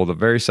available, the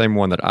very same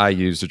one that I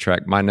use to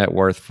track my net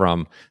worth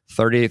from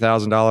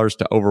 $38,000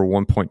 to over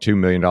 $1.2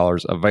 million,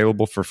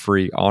 available for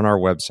free on our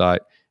website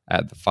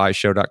at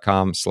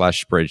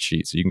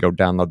thefishow.com/spreadsheet. So you can go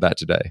download that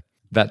today.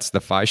 That's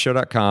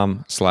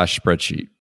thefishow.com/spreadsheet.